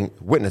building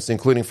witnessed,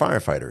 including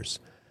firefighters.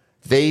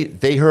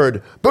 They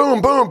heard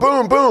boom, boom,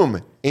 boom,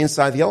 boom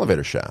inside the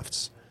elevator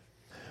shafts.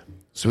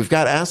 So we've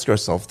got to ask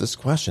ourselves this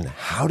question.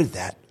 How is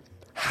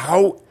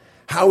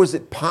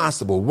it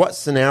possible? What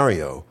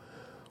scenario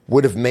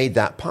would have made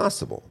that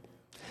possible?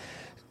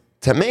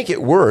 To make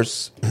it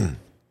worse,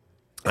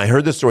 I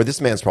heard this story.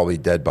 This man's probably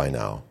dead by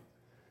now.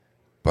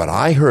 But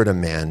I heard a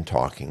man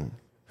talking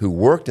who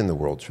worked in the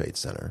World Trade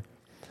Center,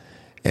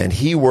 and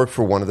he worked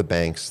for one of the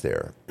banks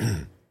there.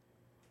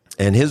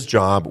 And his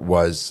job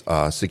was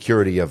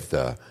security of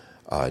the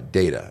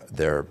data,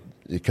 their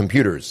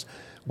computers.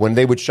 When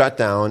they would shut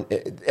down,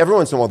 every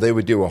once in a while they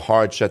would do a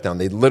hard shutdown.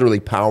 They'd literally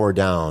power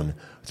down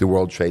the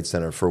World Trade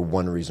Center for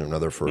one reason or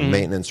another, for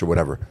maintenance or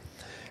whatever.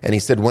 And he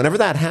said whenever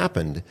that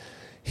happened,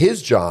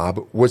 his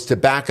job was to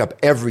back up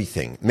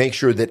everything, make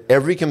sure that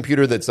every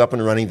computer that's up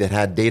and running that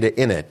had data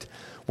in it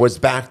was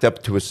backed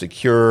up to a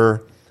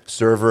secure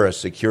server, a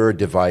secure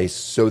device,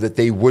 so that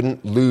they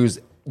wouldn't lose,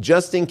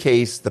 just in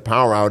case the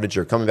power outage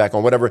or coming back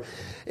on, whatever,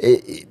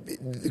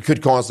 it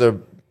could cause a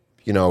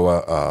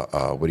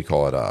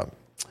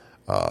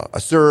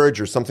surge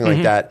or something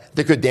like that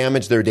could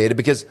damage their data,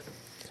 because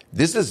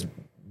this is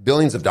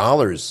billions of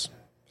dollars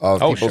of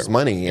people's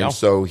money. And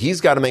so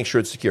he's got to make sure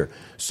it's secure.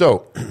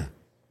 So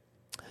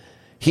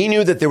he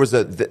knew that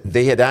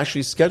they had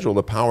actually scheduled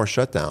a power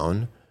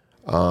shutdown.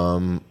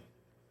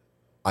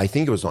 I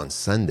think it was on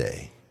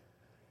Sunday.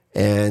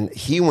 And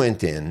he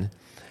went in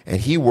and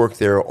he worked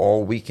there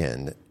all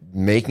weekend,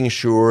 making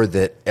sure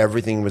that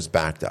everything was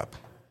backed up.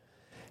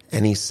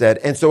 And he said,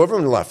 and so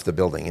everyone left the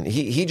building, and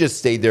he just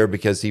stayed there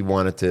because he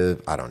wanted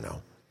to, I don't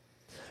know.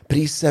 But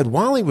he said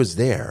while he was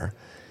there,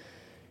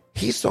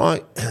 he saw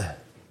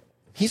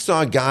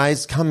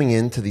guys coming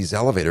into these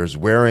elevators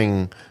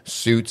wearing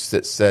suits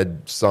that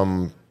said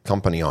some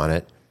company on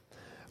it.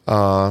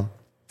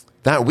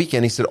 That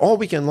weekend, he said, all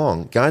weekend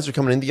long, guys are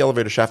coming in the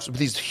elevator shafts with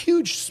these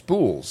huge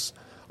spools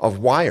of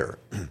wire,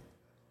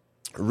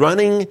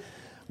 running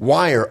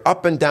wire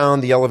up and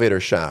down the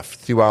elevator shaft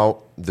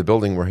throughout the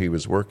building where he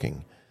was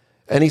working.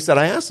 And he said,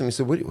 I asked him, he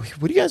said, what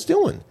are you guys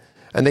doing?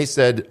 And they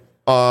said,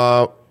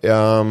 we're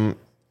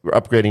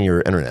upgrading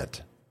your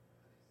internet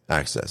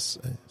access.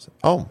 I said,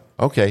 oh,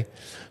 okay.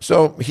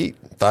 So he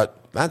thought,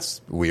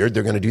 that's weird.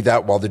 They're going to do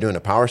that while they're doing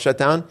a power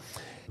shutdown.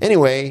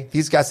 Anyway,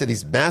 these guys had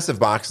these massive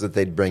boxes that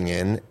they'd bring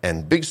in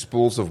and big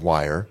spools of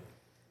wire.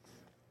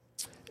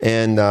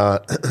 And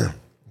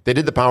they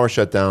did the power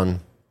shutdown.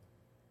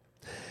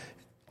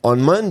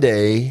 On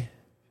Monday,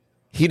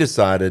 he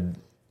decided,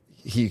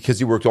 because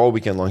he worked all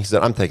weekend long, he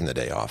said, I'm taking the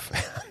day off.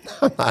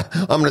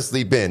 I'm going to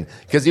sleep in,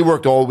 because he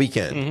worked all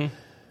weekend.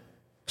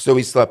 So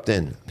he slept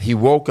in. He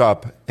woke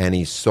up and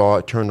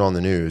turned on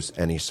the news,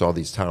 and he saw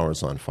these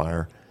towers on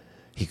fire.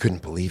 He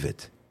couldn't believe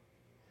it.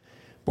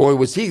 Boy,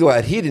 was he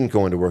glad he didn't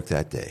go into work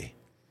that day.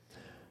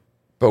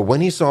 But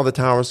when he saw the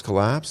towers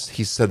collapse,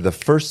 he said the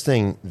first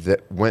thing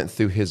that went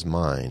through his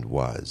mind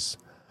was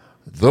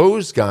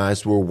those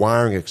guys were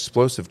wiring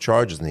explosive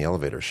charges in the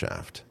elevator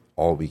shaft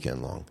all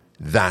weekend long.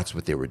 That's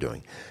what they were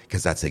doing,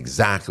 because that's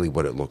exactly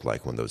what it looked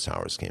like when those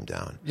towers came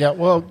down. Yeah,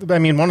 well, I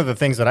mean, one of the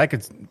things that I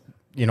could,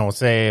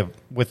 say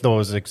with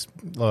those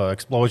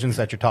explosions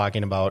that you're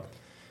talking about,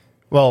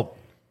 well,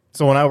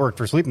 so when I worked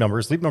for Sleep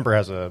Number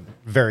has a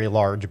very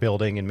large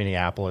building in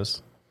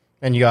Minneapolis,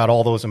 and you got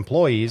all those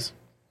employees.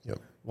 Yep.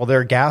 Well,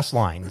 they're gas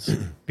lines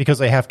because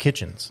they have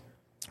kitchens.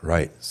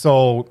 Right.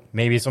 So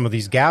maybe some of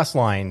these gas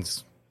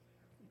lines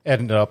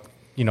ended up,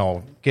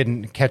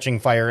 catching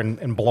fire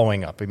and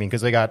blowing up. I mean,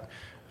 because they got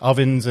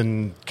ovens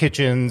and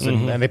kitchens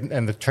and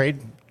the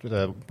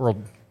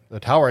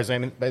towers. I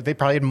mean, they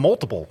probably had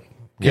multiple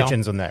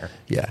kitchens in there.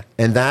 Yeah,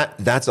 and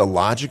that's a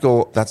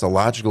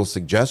logical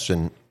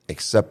suggestion.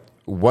 Except,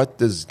 what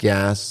does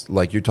gas,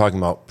 like you're talking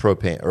about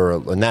propane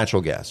or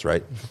natural gas,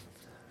 right?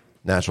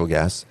 Natural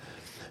gas.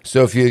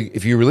 So if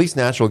you release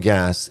natural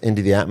gas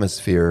into the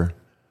atmosphere,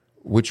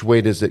 which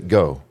way does it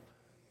go?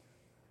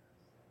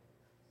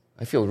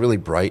 I feel really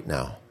bright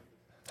now.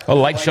 The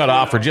light shut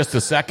off for just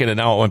a second, and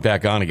now it went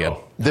back on again.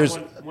 That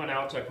one went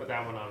out, so I put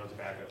that one on as a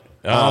backup.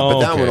 But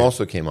that okay. one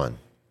also came on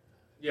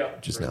Yeah.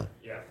 just now.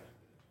 Yeah.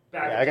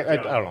 I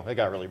don't know. It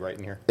got really bright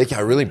in here. It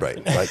got really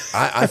bright. Like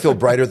I feel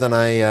brighter than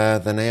I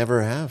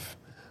ever have.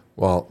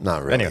 Well,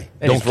 not really. Anyway,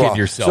 Don't kid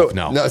yourself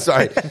now. No,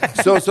 sorry.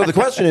 So the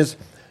question is,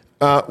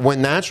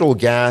 when natural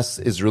gas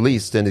is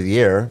released into the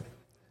air,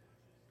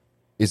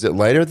 is it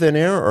lighter than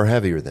air or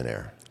heavier than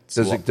air?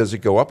 Does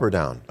it go up or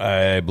down?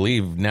 I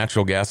believe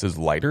natural gas is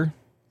lighter.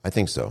 I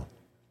think so.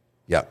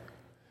 Yeah.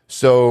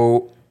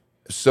 So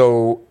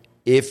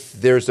if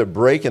there's a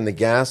break in the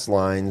gas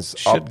lines,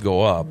 Should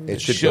go up.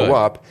 It should go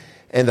up,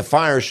 and the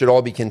fire should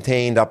all be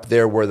contained up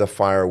there where the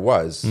fire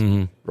was,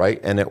 right?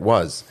 And it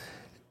was.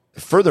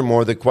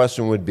 Furthermore, the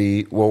question would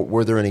be, well,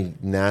 were there any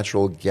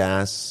natural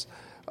gas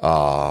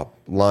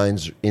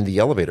lines in the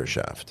elevator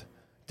shaft?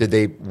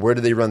 Where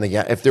did they run the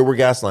gas? If there were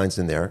gas lines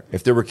in there,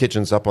 if there were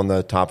kitchens up on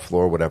the top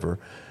floor, whatever,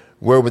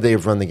 where would they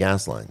have run the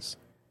gas lines?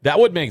 That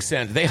would make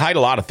sense. They hide a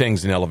lot of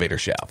things in elevator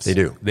shafts. They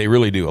do. They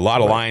really do. A lot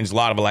of lines, a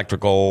lot of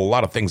electrical, a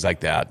lot of things like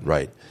that.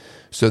 Right.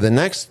 So the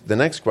next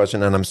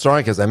question, and I'm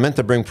sorry because I meant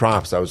to bring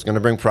props. I was going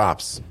to bring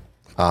props.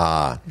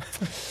 Let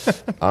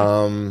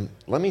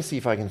me see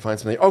if I can find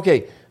something.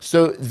 Okay,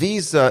 so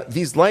these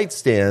light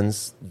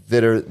stands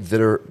that's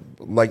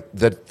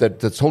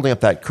holding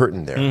up that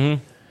curtain there.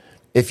 Mm-hmm.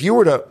 If you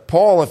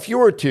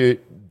were to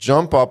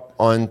jump up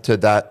onto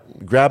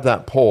that, grab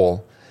that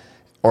pole,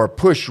 or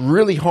push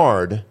really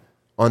hard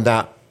on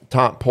that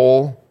top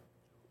pole,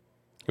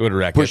 It would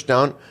wreck push it.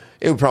 down,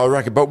 it would probably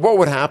wreck it. But what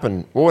would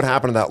happen? What would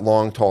happen to that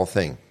long, tall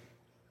thing?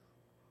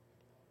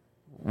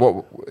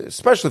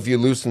 Especially if you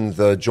loosen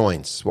the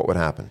joints, what would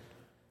happen?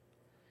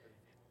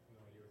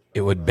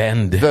 It would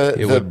bend.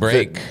 It would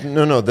break.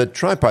 The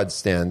tripod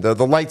stand,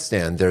 the light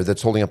stand there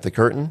that's holding up the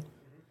curtain.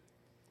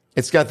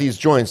 It's got these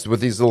joints with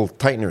these little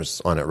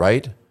tighteners on it,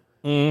 right?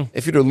 Mm.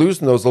 If you were to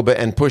loosen those a little bit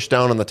and push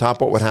down on the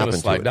top, what would happen to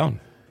it? Slide down.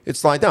 It'd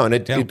slide down.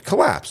 It'd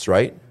collapse,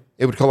 right?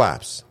 It would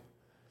collapse.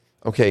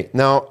 Okay,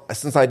 now,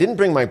 since I didn't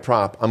bring my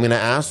prop, I'm going to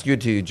ask you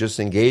to just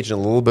engage in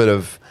a little bit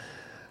of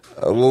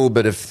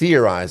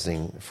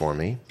theorizing for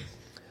me.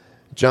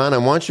 John, I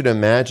want you to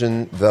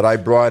imagine that I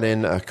brought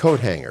in a coat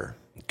hanger.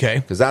 Okay.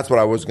 Because that's what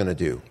I was going to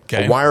do.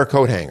 Okay. A wire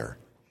coat hanger.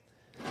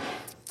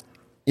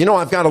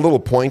 I've got a little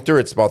pointer.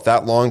 It's about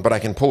that long, but I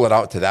can pull it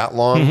out to that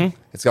long. Mm-hmm.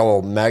 It's got a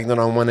little magnet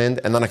on one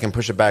end, and then I can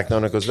push it back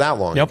down. It goes that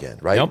long again,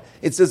 right? Yep.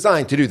 It's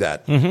designed to do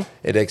that. Mm-hmm.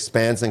 It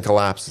expands and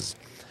collapses.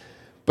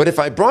 But if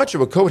I brought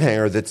you a coat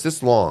hanger that's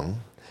this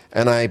long,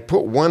 and I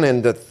put one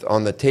end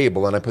on the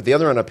table, and I put the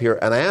other end up here,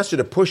 and I asked you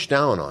to push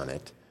down on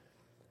it,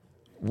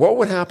 what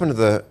would happen to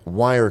the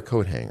wire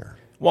coat hanger?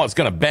 Well, it's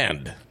going to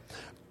bend.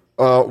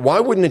 Why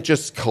wouldn't it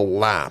just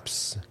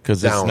collapse?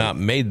 Because it's not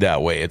made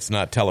that way. It's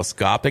not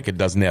telescopic. It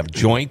doesn't have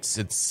joints.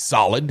 It's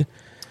solid.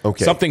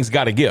 Okay. Something's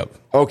got to give.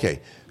 Okay.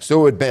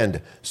 So it would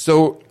bend.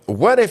 So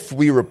what if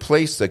we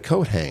replace the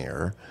coat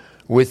hanger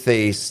with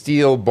a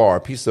steel bar,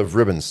 piece of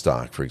ribbon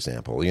stock, for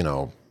example,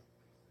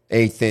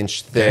 1/8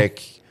 inch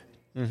thick,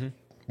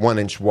 1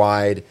 inch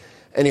wide,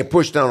 and you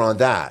push down on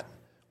that?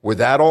 Would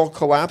that all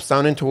collapse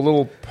down into a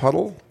little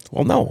puddle?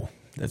 Well, no.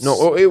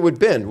 No, it would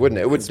bend, wouldn't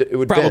it? It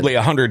would probably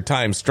bend. 100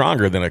 times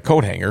stronger than a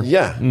coat hanger.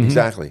 Yeah,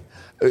 exactly.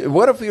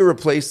 What if we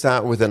replace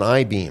that with an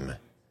I-beam,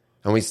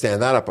 and we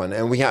stand that up on,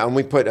 and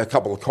we put a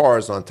couple of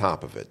cars on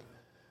top of it?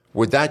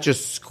 Would that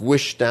just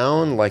squish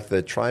down like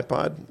the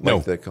tripod?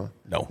 No.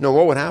 No. No.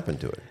 What would happen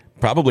to it?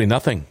 Probably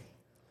nothing.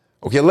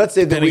 Okay, let's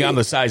say depending on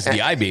the size of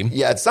the I-beam.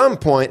 Yeah, at some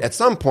point,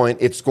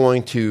 it's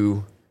going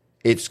to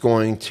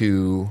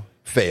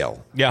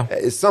fail.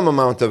 Yeah, some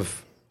amount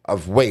of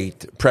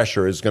weight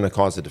pressure is going to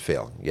cause it to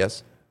fail.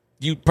 Yes.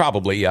 You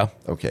probably, yeah.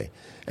 Okay,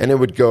 and it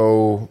would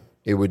go.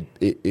 It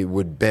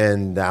would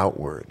bend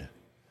outward.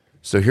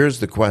 So here's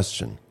the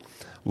question: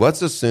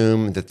 let's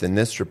assume that the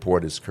NIST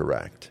report is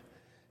correct,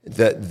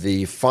 that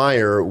the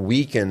fire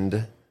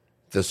weakened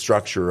the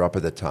structure up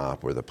at the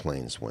top where the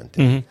planes went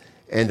in.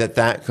 And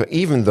that could,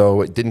 even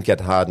though it didn't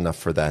get hot enough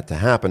for that to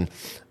happen,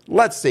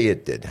 let's say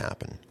it did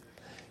happen.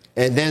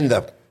 And then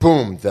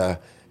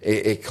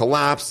it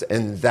collapsed,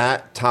 and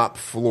that top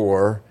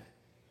floor,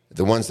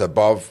 the ones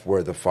above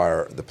where the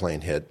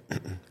plane hit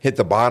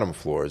the bottom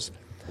floors.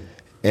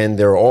 And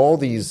there are all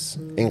these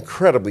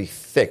incredibly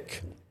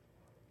thick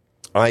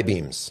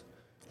I-beams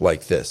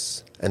like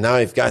this. And now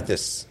you've got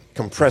this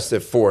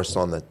compressive force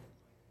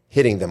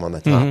hitting them on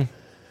the top.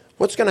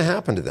 What's going to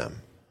happen to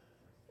them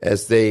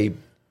as they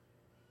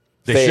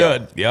fail?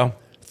 Should, yeah.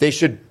 They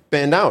should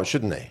bend out,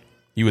 shouldn't they?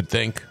 You would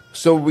think.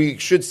 So we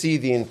should see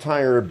the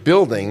entire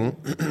building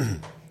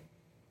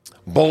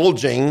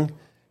bulging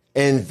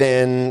and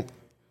then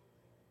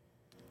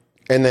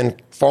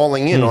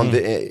falling in on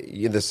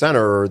the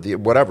center or the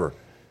whatever.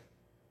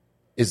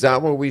 Is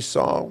that what we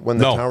saw when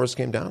the towers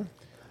came down?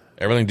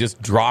 Everything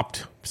just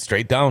dropped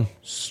straight down.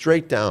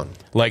 Straight down.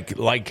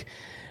 Like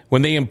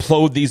when they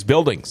implode these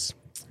buildings.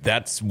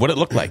 That's what it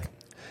looked like.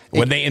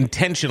 When they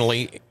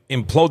intentionally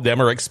implode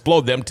them or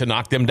explode them to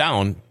knock them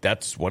down,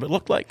 that's what it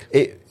looked like.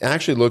 It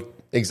actually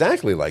looked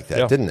exactly like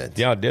that, didn't it?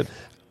 Yeah, it did.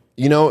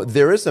 You know,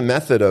 there is a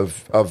method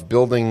of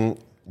building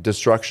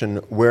destruction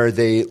where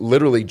they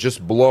literally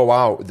just blow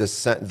out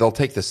they'll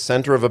take the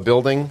center of a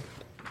building,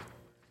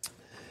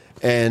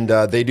 and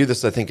they do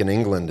this, I think, in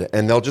England,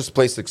 and they'll just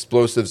place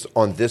explosives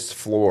on this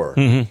floor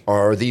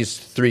or these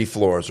 3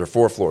 floors or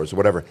 4 floors or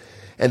whatever,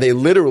 and they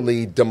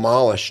literally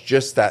demolish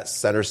just that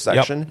center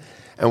section. Yep.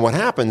 And what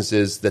happens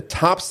is the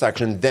top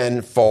section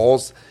then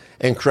falls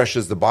and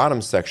crushes the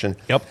bottom section.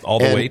 Yep, all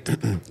the weight.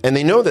 And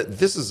they know that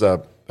this is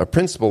a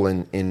principle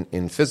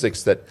in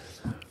physics that,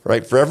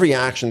 right, for every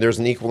action there's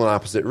an equal and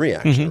opposite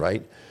reaction,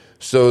 right?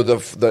 So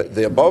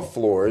the above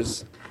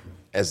floors,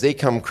 as they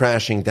come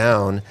crashing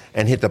down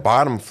and hit the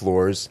bottom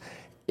floors,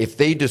 if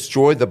they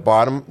destroy the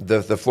bottom,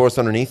 the floors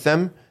underneath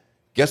them,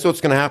 guess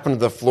what's going to happen to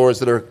the floors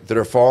that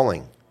are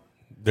falling?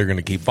 They're going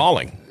to keep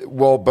falling.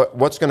 Well, but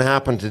what's going to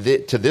happen to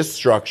this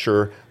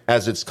structure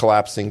as it's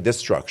collapsing this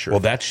structure?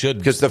 Well, that should...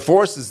 Because the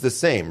force is the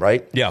same,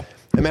 right? Yeah.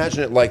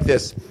 Imagine it like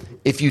this.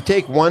 If you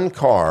take one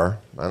car...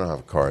 I don't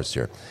have cars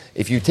here.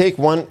 If you take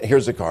one...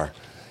 Here's a car.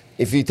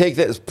 If you take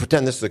this...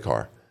 Pretend this is a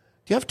car.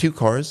 Do you have 2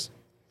 cars?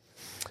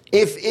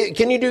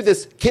 Can you do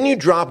this? Can you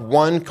drop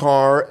one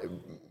car,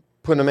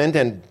 put them in,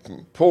 and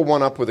pull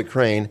one up with a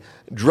crane,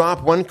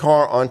 drop one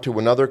car onto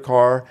another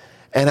car,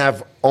 and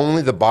have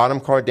only the bottom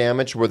car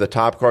damaged where the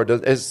top car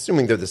does,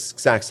 assuming they're the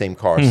exact same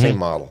car, same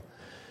model?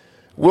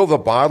 Will the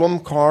bottom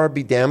car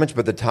be damaged,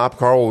 but the top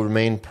car will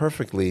remain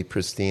perfectly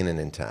pristine and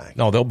intact?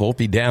 No, they'll both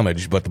be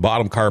damaged, but the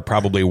bottom car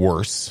probably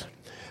worse.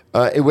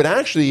 It would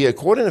actually,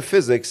 according to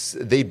physics,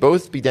 they'd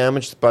both be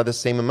damaged by the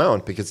same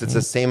amount because it's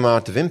the same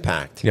amount of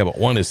impact. Yeah, but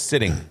one is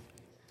sitting.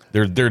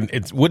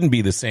 It wouldn't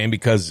be the same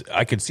because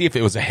I could see if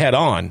it was a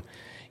head-on.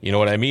 You know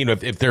what I mean?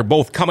 If they're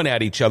both coming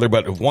at each other,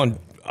 but if one...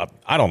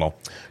 I don't know.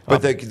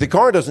 But the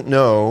car doesn't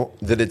know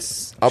that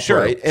it's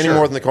upright any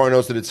more than the car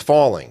knows that it's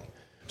falling.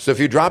 So if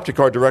you dropped a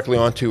car directly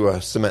onto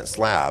a cement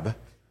slab,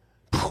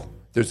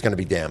 there's going to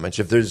be damage.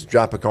 If there's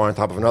drop a car on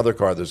top of another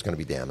car, there's going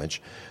to be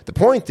damage. The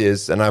point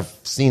is, and I've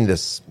seen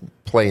this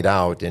played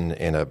out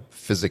in a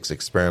physics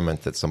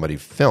experiment that somebody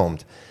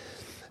filmed,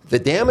 the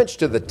damage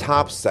to the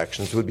top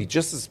sections would be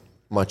just as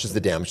much as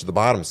the damage to the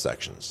bottom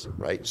sections,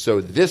 right?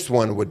 So this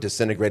one would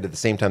disintegrate at the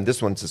same time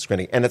this one's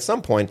disintegrating. And at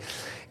some point,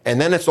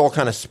 and then it's all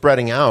kind of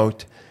spreading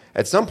out,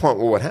 at some point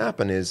what would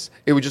happen is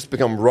it would just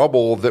become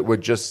rubble that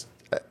would just,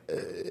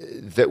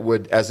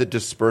 as it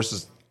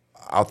disperses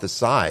out the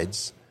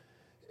sides,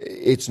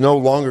 it's no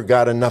longer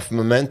got enough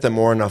momentum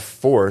or enough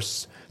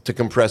force to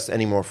compress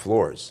any more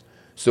floors.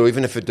 So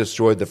even if it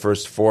destroyed the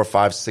first 4,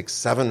 5, 6,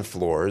 7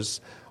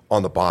 floors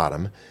on the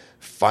bottom,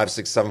 5,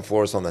 6, 7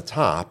 floors on the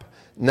top,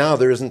 now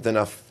there isn't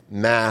enough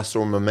mass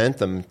or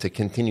momentum to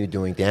continue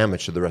doing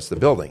damage to the rest of the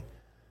building.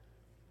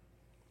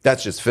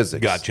 That's just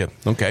physics. Gotcha.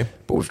 Okay.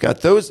 But we've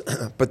got those.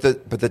 But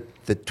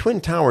the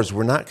Twin Towers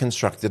were not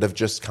constructed of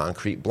just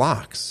concrete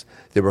blocks.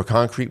 They were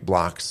concrete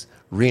blocks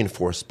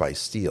reinforced by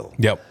steel.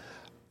 Yep.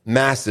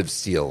 Massive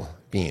steel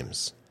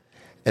beams.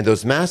 And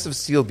those massive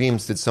steel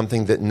beams did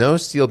something that no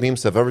steel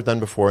beams have ever done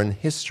before in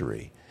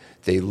history.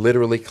 They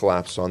literally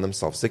collapsed on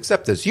themselves.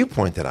 Except, as you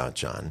pointed out,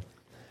 John,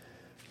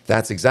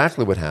 that's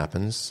exactly what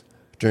happens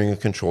during a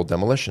controlled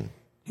demolition.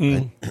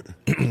 Right?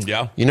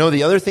 Yeah. You know,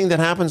 the other thing that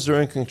happens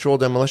during controlled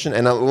demolition,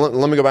 and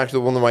let me go back to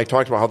the one that I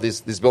talked about, how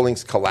these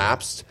buildings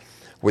collapsed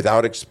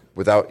without,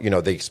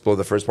 they explode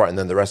the first part and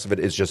then the rest of it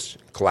is just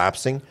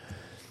collapsing.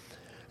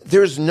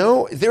 There's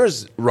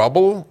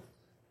rubble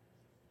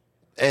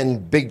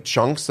and big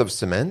chunks of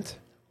cement,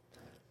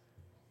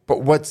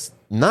 but what's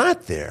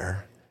not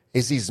there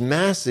is these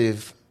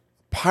massive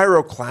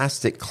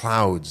pyroclastic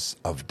clouds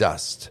of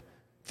dust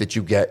that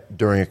you get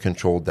during a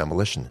controlled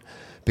demolition.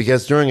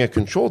 Because during a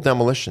controlled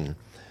demolition,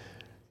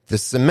 the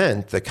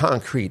cement, the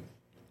concrete,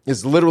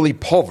 is literally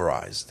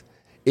pulverized.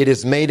 It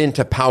is made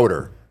into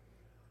powder.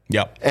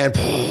 Yep. And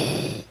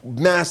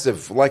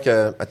massive, like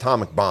a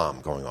atomic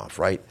bomb going off,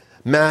 right?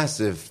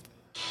 Massive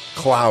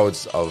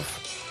clouds of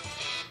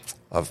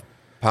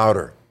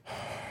powder.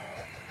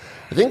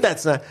 I think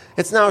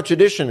it's now a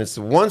tradition. It's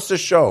once a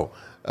show.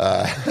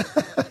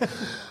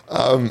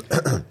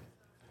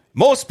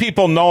 Most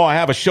people know I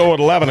have a show at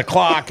 11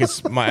 o'clock.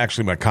 It's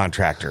actually my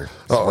contractor.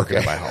 Working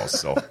at my house.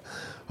 So,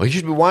 well, you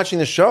should be watching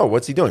the show.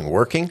 What's he doing?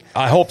 Working?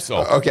 I hope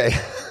so. Okay.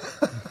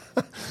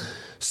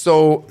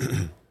 So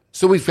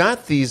we've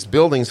got these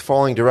buildings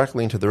falling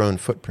directly into their own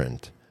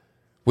footprint,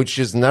 which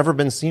has never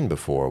been seen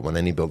before when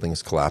any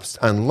buildings collapsed,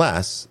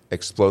 unless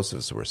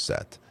explosives were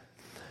set.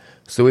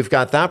 So we've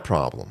got that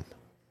problem.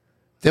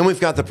 Then we've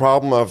got the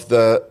problem of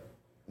the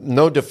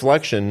no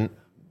deflection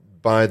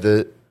by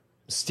the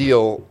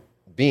steel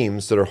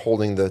beams that are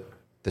holding the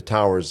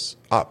towers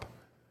up.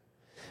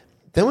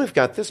 Then we've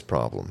got this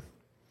problem.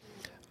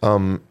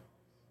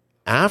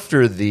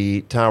 After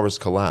the towers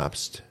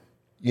collapsed,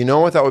 you know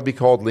what that would be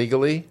called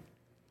legally?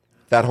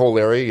 That whole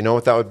area, you know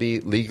what that would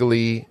be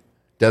legally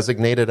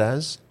designated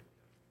as?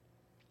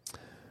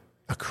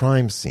 A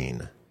crime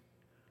scene.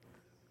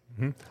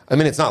 Mm-hmm. I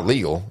mean, it's not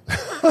legal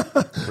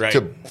Right.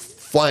 to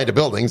fly into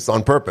buildings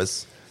on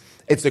purpose.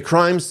 It's a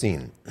crime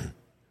scene.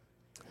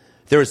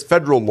 There is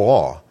federal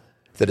law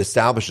that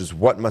establishes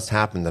what must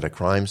happen at a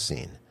crime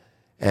scene.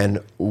 And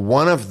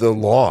one of the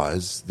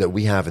laws that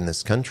we have in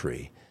this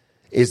country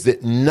is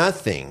that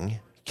nothing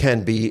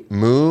can be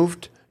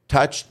moved,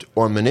 touched,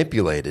 or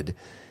manipulated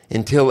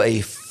until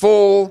a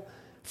full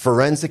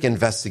forensic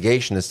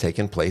investigation has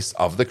taken place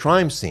of the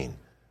crime scene,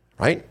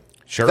 right?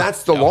 Sure.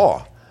 That's the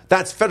law.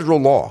 That's federal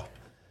law.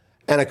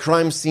 And a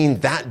crime scene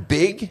that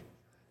big,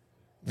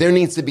 there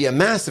needs to be a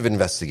massive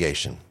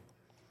investigation.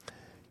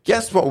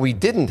 Guess what we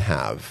didn't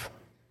have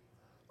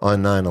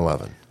on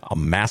 9/11? A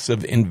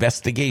massive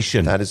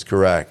investigation. That is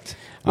correct.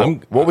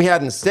 What we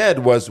had instead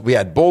was we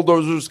had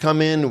bulldozers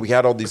come in. We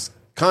had all these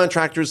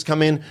contractors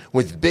come in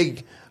with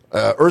big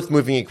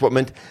earth-moving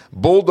equipment,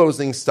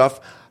 bulldozing stuff,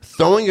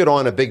 throwing it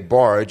on a big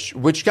barge,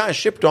 which got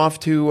shipped off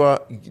to,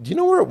 do you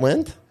know where it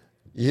went?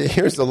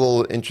 Here's a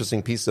little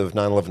interesting piece of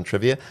 9/11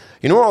 trivia.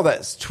 You know where all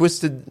that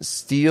twisted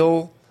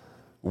steel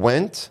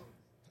went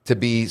to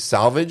be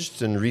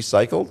salvaged and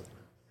recycled?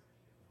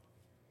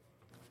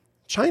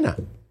 China.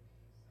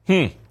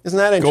 Isn't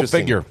that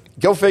interesting?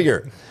 Go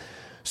figure.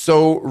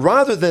 So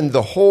rather than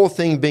the whole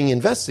thing being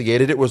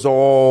investigated, it was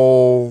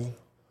all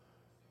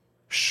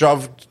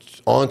shoved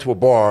onto a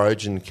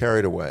barge and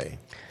carried away.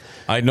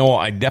 I know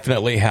I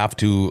definitely have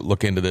to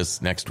look into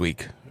this next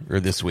week or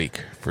this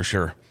week for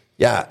sure.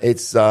 Yeah,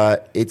 it's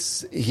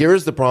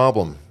here's the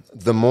problem.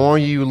 The more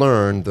you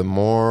learn, the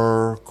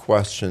more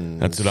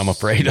questions. That's what I'm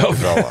afraid of.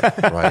 Develop,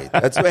 right.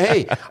 That's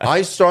hey,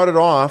 I started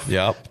off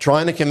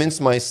trying to convince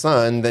my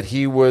son that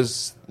he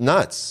was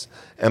nuts.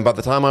 And by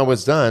the time I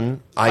was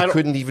done, I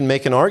couldn't even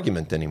make an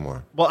argument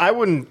anymore. Well,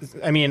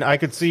 I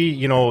could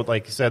see,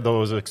 like you said,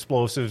 those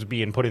explosives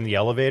being put in the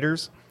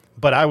elevators.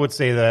 But I would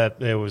say that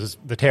it was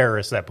the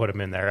terrorists that put them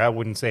in there. I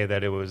wouldn't say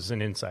that it was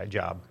an inside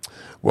job.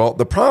 Well,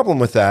 the problem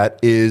with that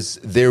is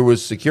there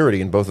was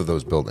security in both of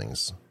those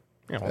buildings.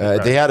 There's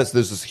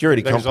a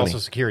security company. There's also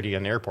security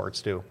in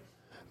airports, too.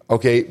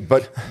 Okay,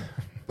 but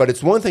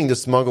it's one thing to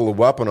smuggle a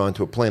weapon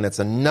onto a plane. It's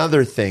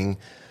another thing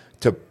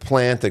to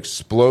plant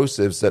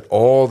explosives at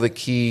all the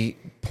key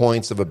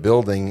points of a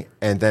building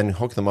and then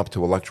hook them up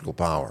to electrical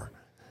power.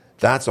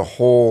 That's a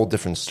whole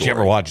different story. Did you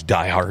ever watch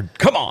Die Hard?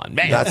 Come on,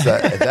 man.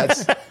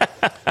 That's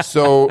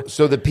so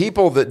the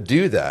people that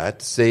do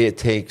that say it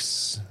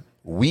takes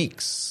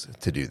weeks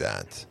to do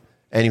that.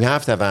 And you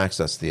have to have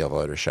access to the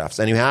elevator shafts.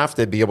 And you have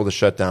to be able to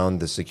shut down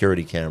the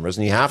security cameras.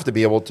 And you have to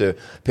be able to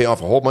pay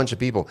off a whole bunch of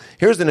people.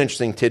 Here's an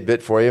interesting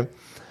tidbit for you.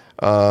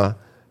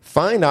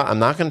 Find out, I'm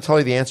not going to tell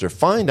you the answer,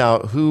 find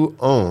out who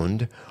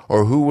owned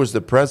or who was the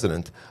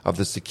president of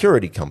the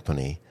security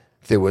company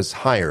that was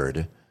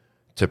hired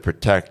to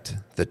protect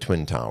the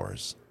Twin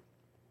Towers.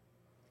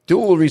 Do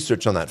a little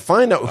research on that.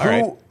 Find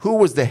out who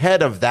was the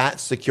head of that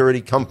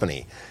security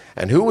company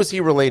and who was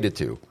he related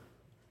to.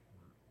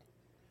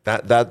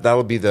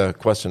 That'll be the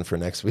question for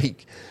next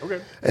week.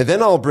 Okay. And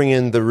then I'll bring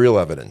in the real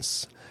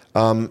evidence.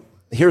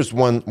 Here's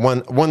one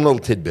little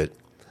tidbit.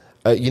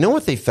 You know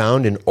what they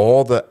found in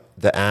all the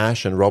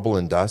ash and rubble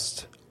and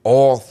dust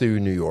all through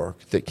New York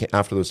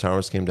after those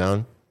towers came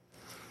down?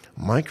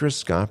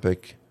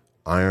 Microscopic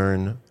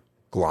iron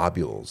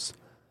globules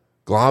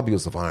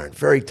of iron,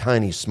 very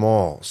tiny,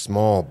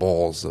 small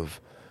balls of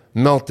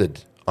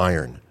melted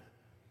iron.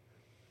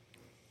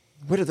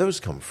 Where did those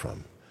come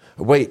from?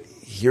 Wait,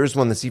 here's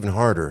one that's even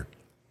harder.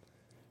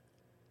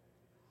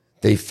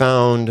 They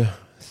found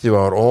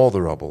throughout all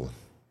the rubble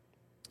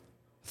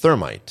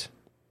thermite.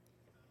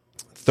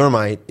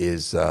 Thermite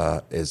is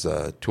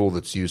a tool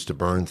that's used to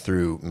burn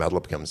through metal.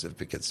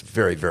 It gets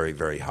very, very,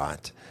 very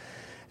hot.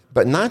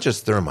 But not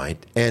just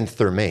thermite and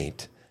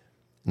thermate,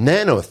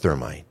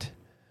 nanothermite,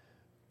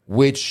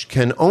 which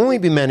can only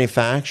be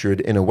manufactured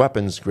in a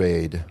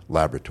weapons-grade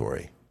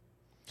laboratory.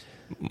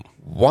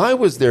 Why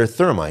was there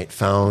thermite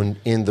found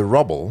in the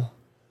rubble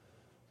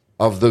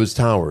of those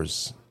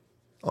towers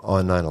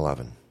on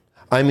 9/11.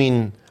 I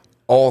mean,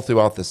 all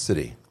throughout the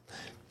city.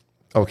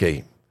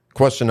 Okay,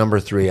 question number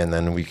 3, and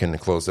then we can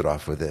close it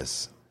off with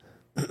this.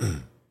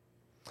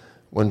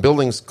 When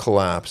buildings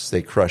collapse,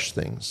 they crush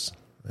things.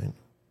 Right?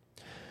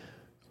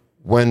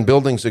 When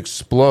buildings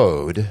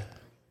explode,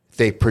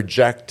 they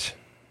project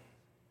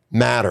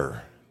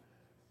matter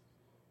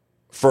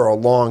for a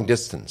long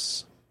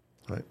distance.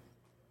 Right?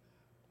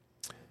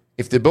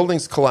 If the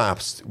buildings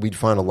collapsed, we'd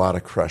find a lot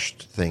of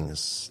crushed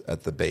things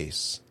at the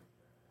base.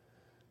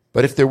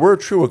 But if there were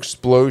true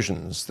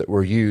explosions that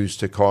were used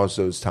to cause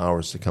those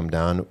towers to come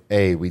down,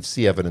 A, we'd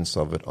see evidence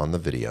of it on the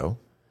video,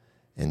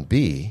 and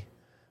B,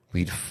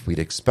 we'd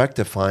expect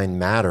to find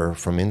matter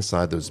from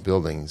inside those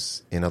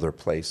buildings in other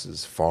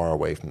places far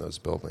away from those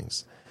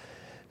buildings.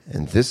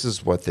 And this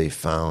is what they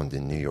found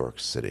in New York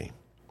City.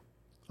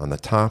 On the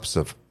tops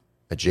of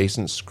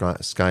adjacent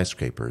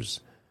skyscrapers,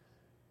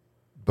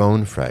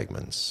 bone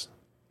fragments,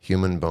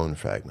 human bone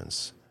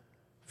fragments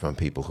from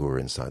people who were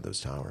inside those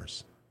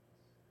towers.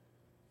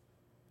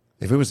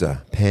 If it was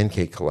a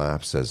pancake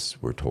collapse, as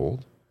we're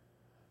told,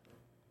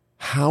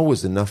 how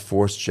was enough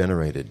force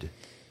generated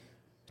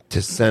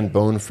to send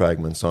bone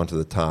fragments onto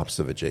the tops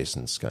of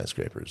adjacent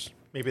skyscrapers?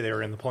 Maybe they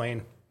were in the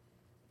plane.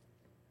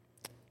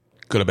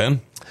 Could have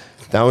been.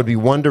 That would be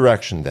one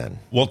direction then.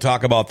 We'll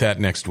talk about that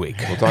next week.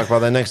 We'll talk about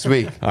that next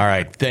week. All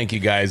right. Thank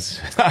you,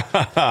 guys.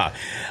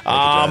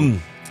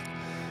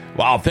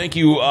 Wow. Thank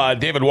you,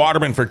 David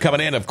Waterman, for coming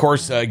in. Of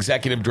course,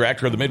 Executive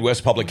Director of the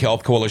Midwest Public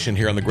Health Coalition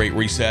here on the Great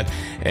Reset.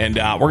 And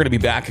we're going to be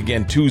back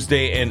again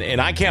Tuesday, and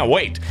I can't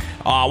wait.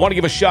 I want to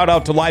give a shout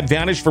out to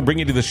LiveVantage for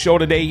bringing you the show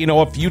today. You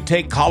know, if you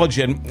take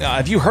collagen,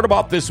 have you heard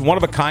about this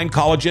one-of-a-kind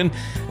collagen?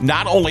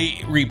 Not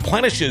only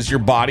replenishes your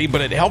body,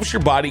 but it helps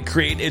your body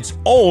create its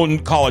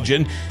own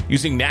collagen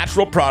using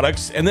natural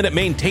products, and then it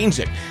maintains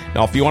it.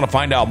 Now, if you want to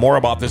find out more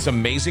about this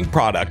amazing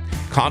product,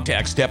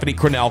 contact Stephanie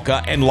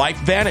Kronelka and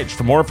LifeVantage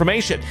for more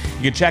information.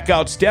 You can check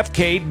out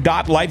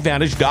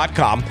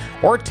stephk.lifevantage.com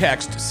or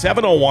text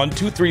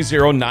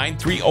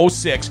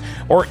 701-230-9306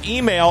 or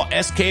email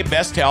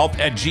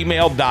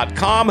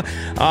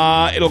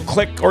skbesthealth@gmail.com. It'll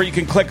click, or you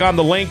can click on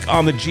the link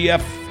on the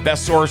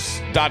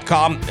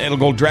gfbestsource.com. It'll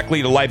go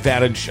directly to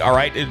LifeVantage. All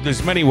right.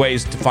 There's many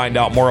ways to find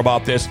out more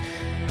about this.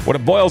 What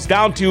it boils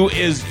down to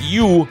is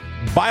you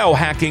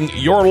biohacking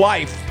your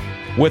life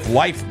with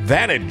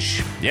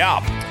LifeVantage. Yeah.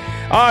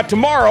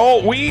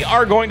 Tomorrow, we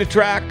are going to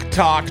track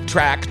talk.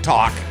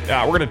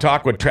 We're going to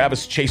talk with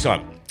Travis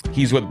Chason.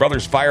 He's with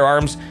Brothers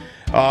Firearms.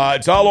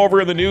 It's all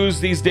over in the news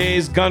these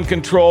days, gun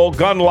control,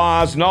 gun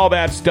laws, and all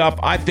that stuff.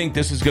 I think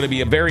this is going to be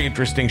a very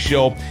interesting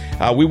show.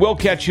 We will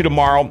catch you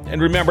tomorrow.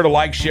 And remember to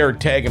like, share,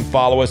 tag, and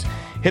follow us.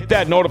 Hit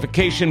that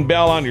notification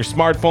bell on your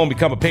smartphone.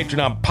 Become a patron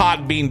on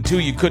Podbean, too.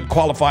 You could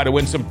qualify to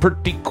win some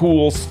pretty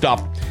cool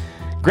stuff.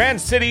 Grand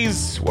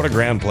Cities, what a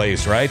grand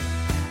place, right?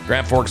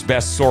 Grand Forks'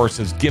 best source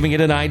is giving it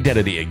an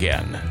identity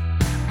again.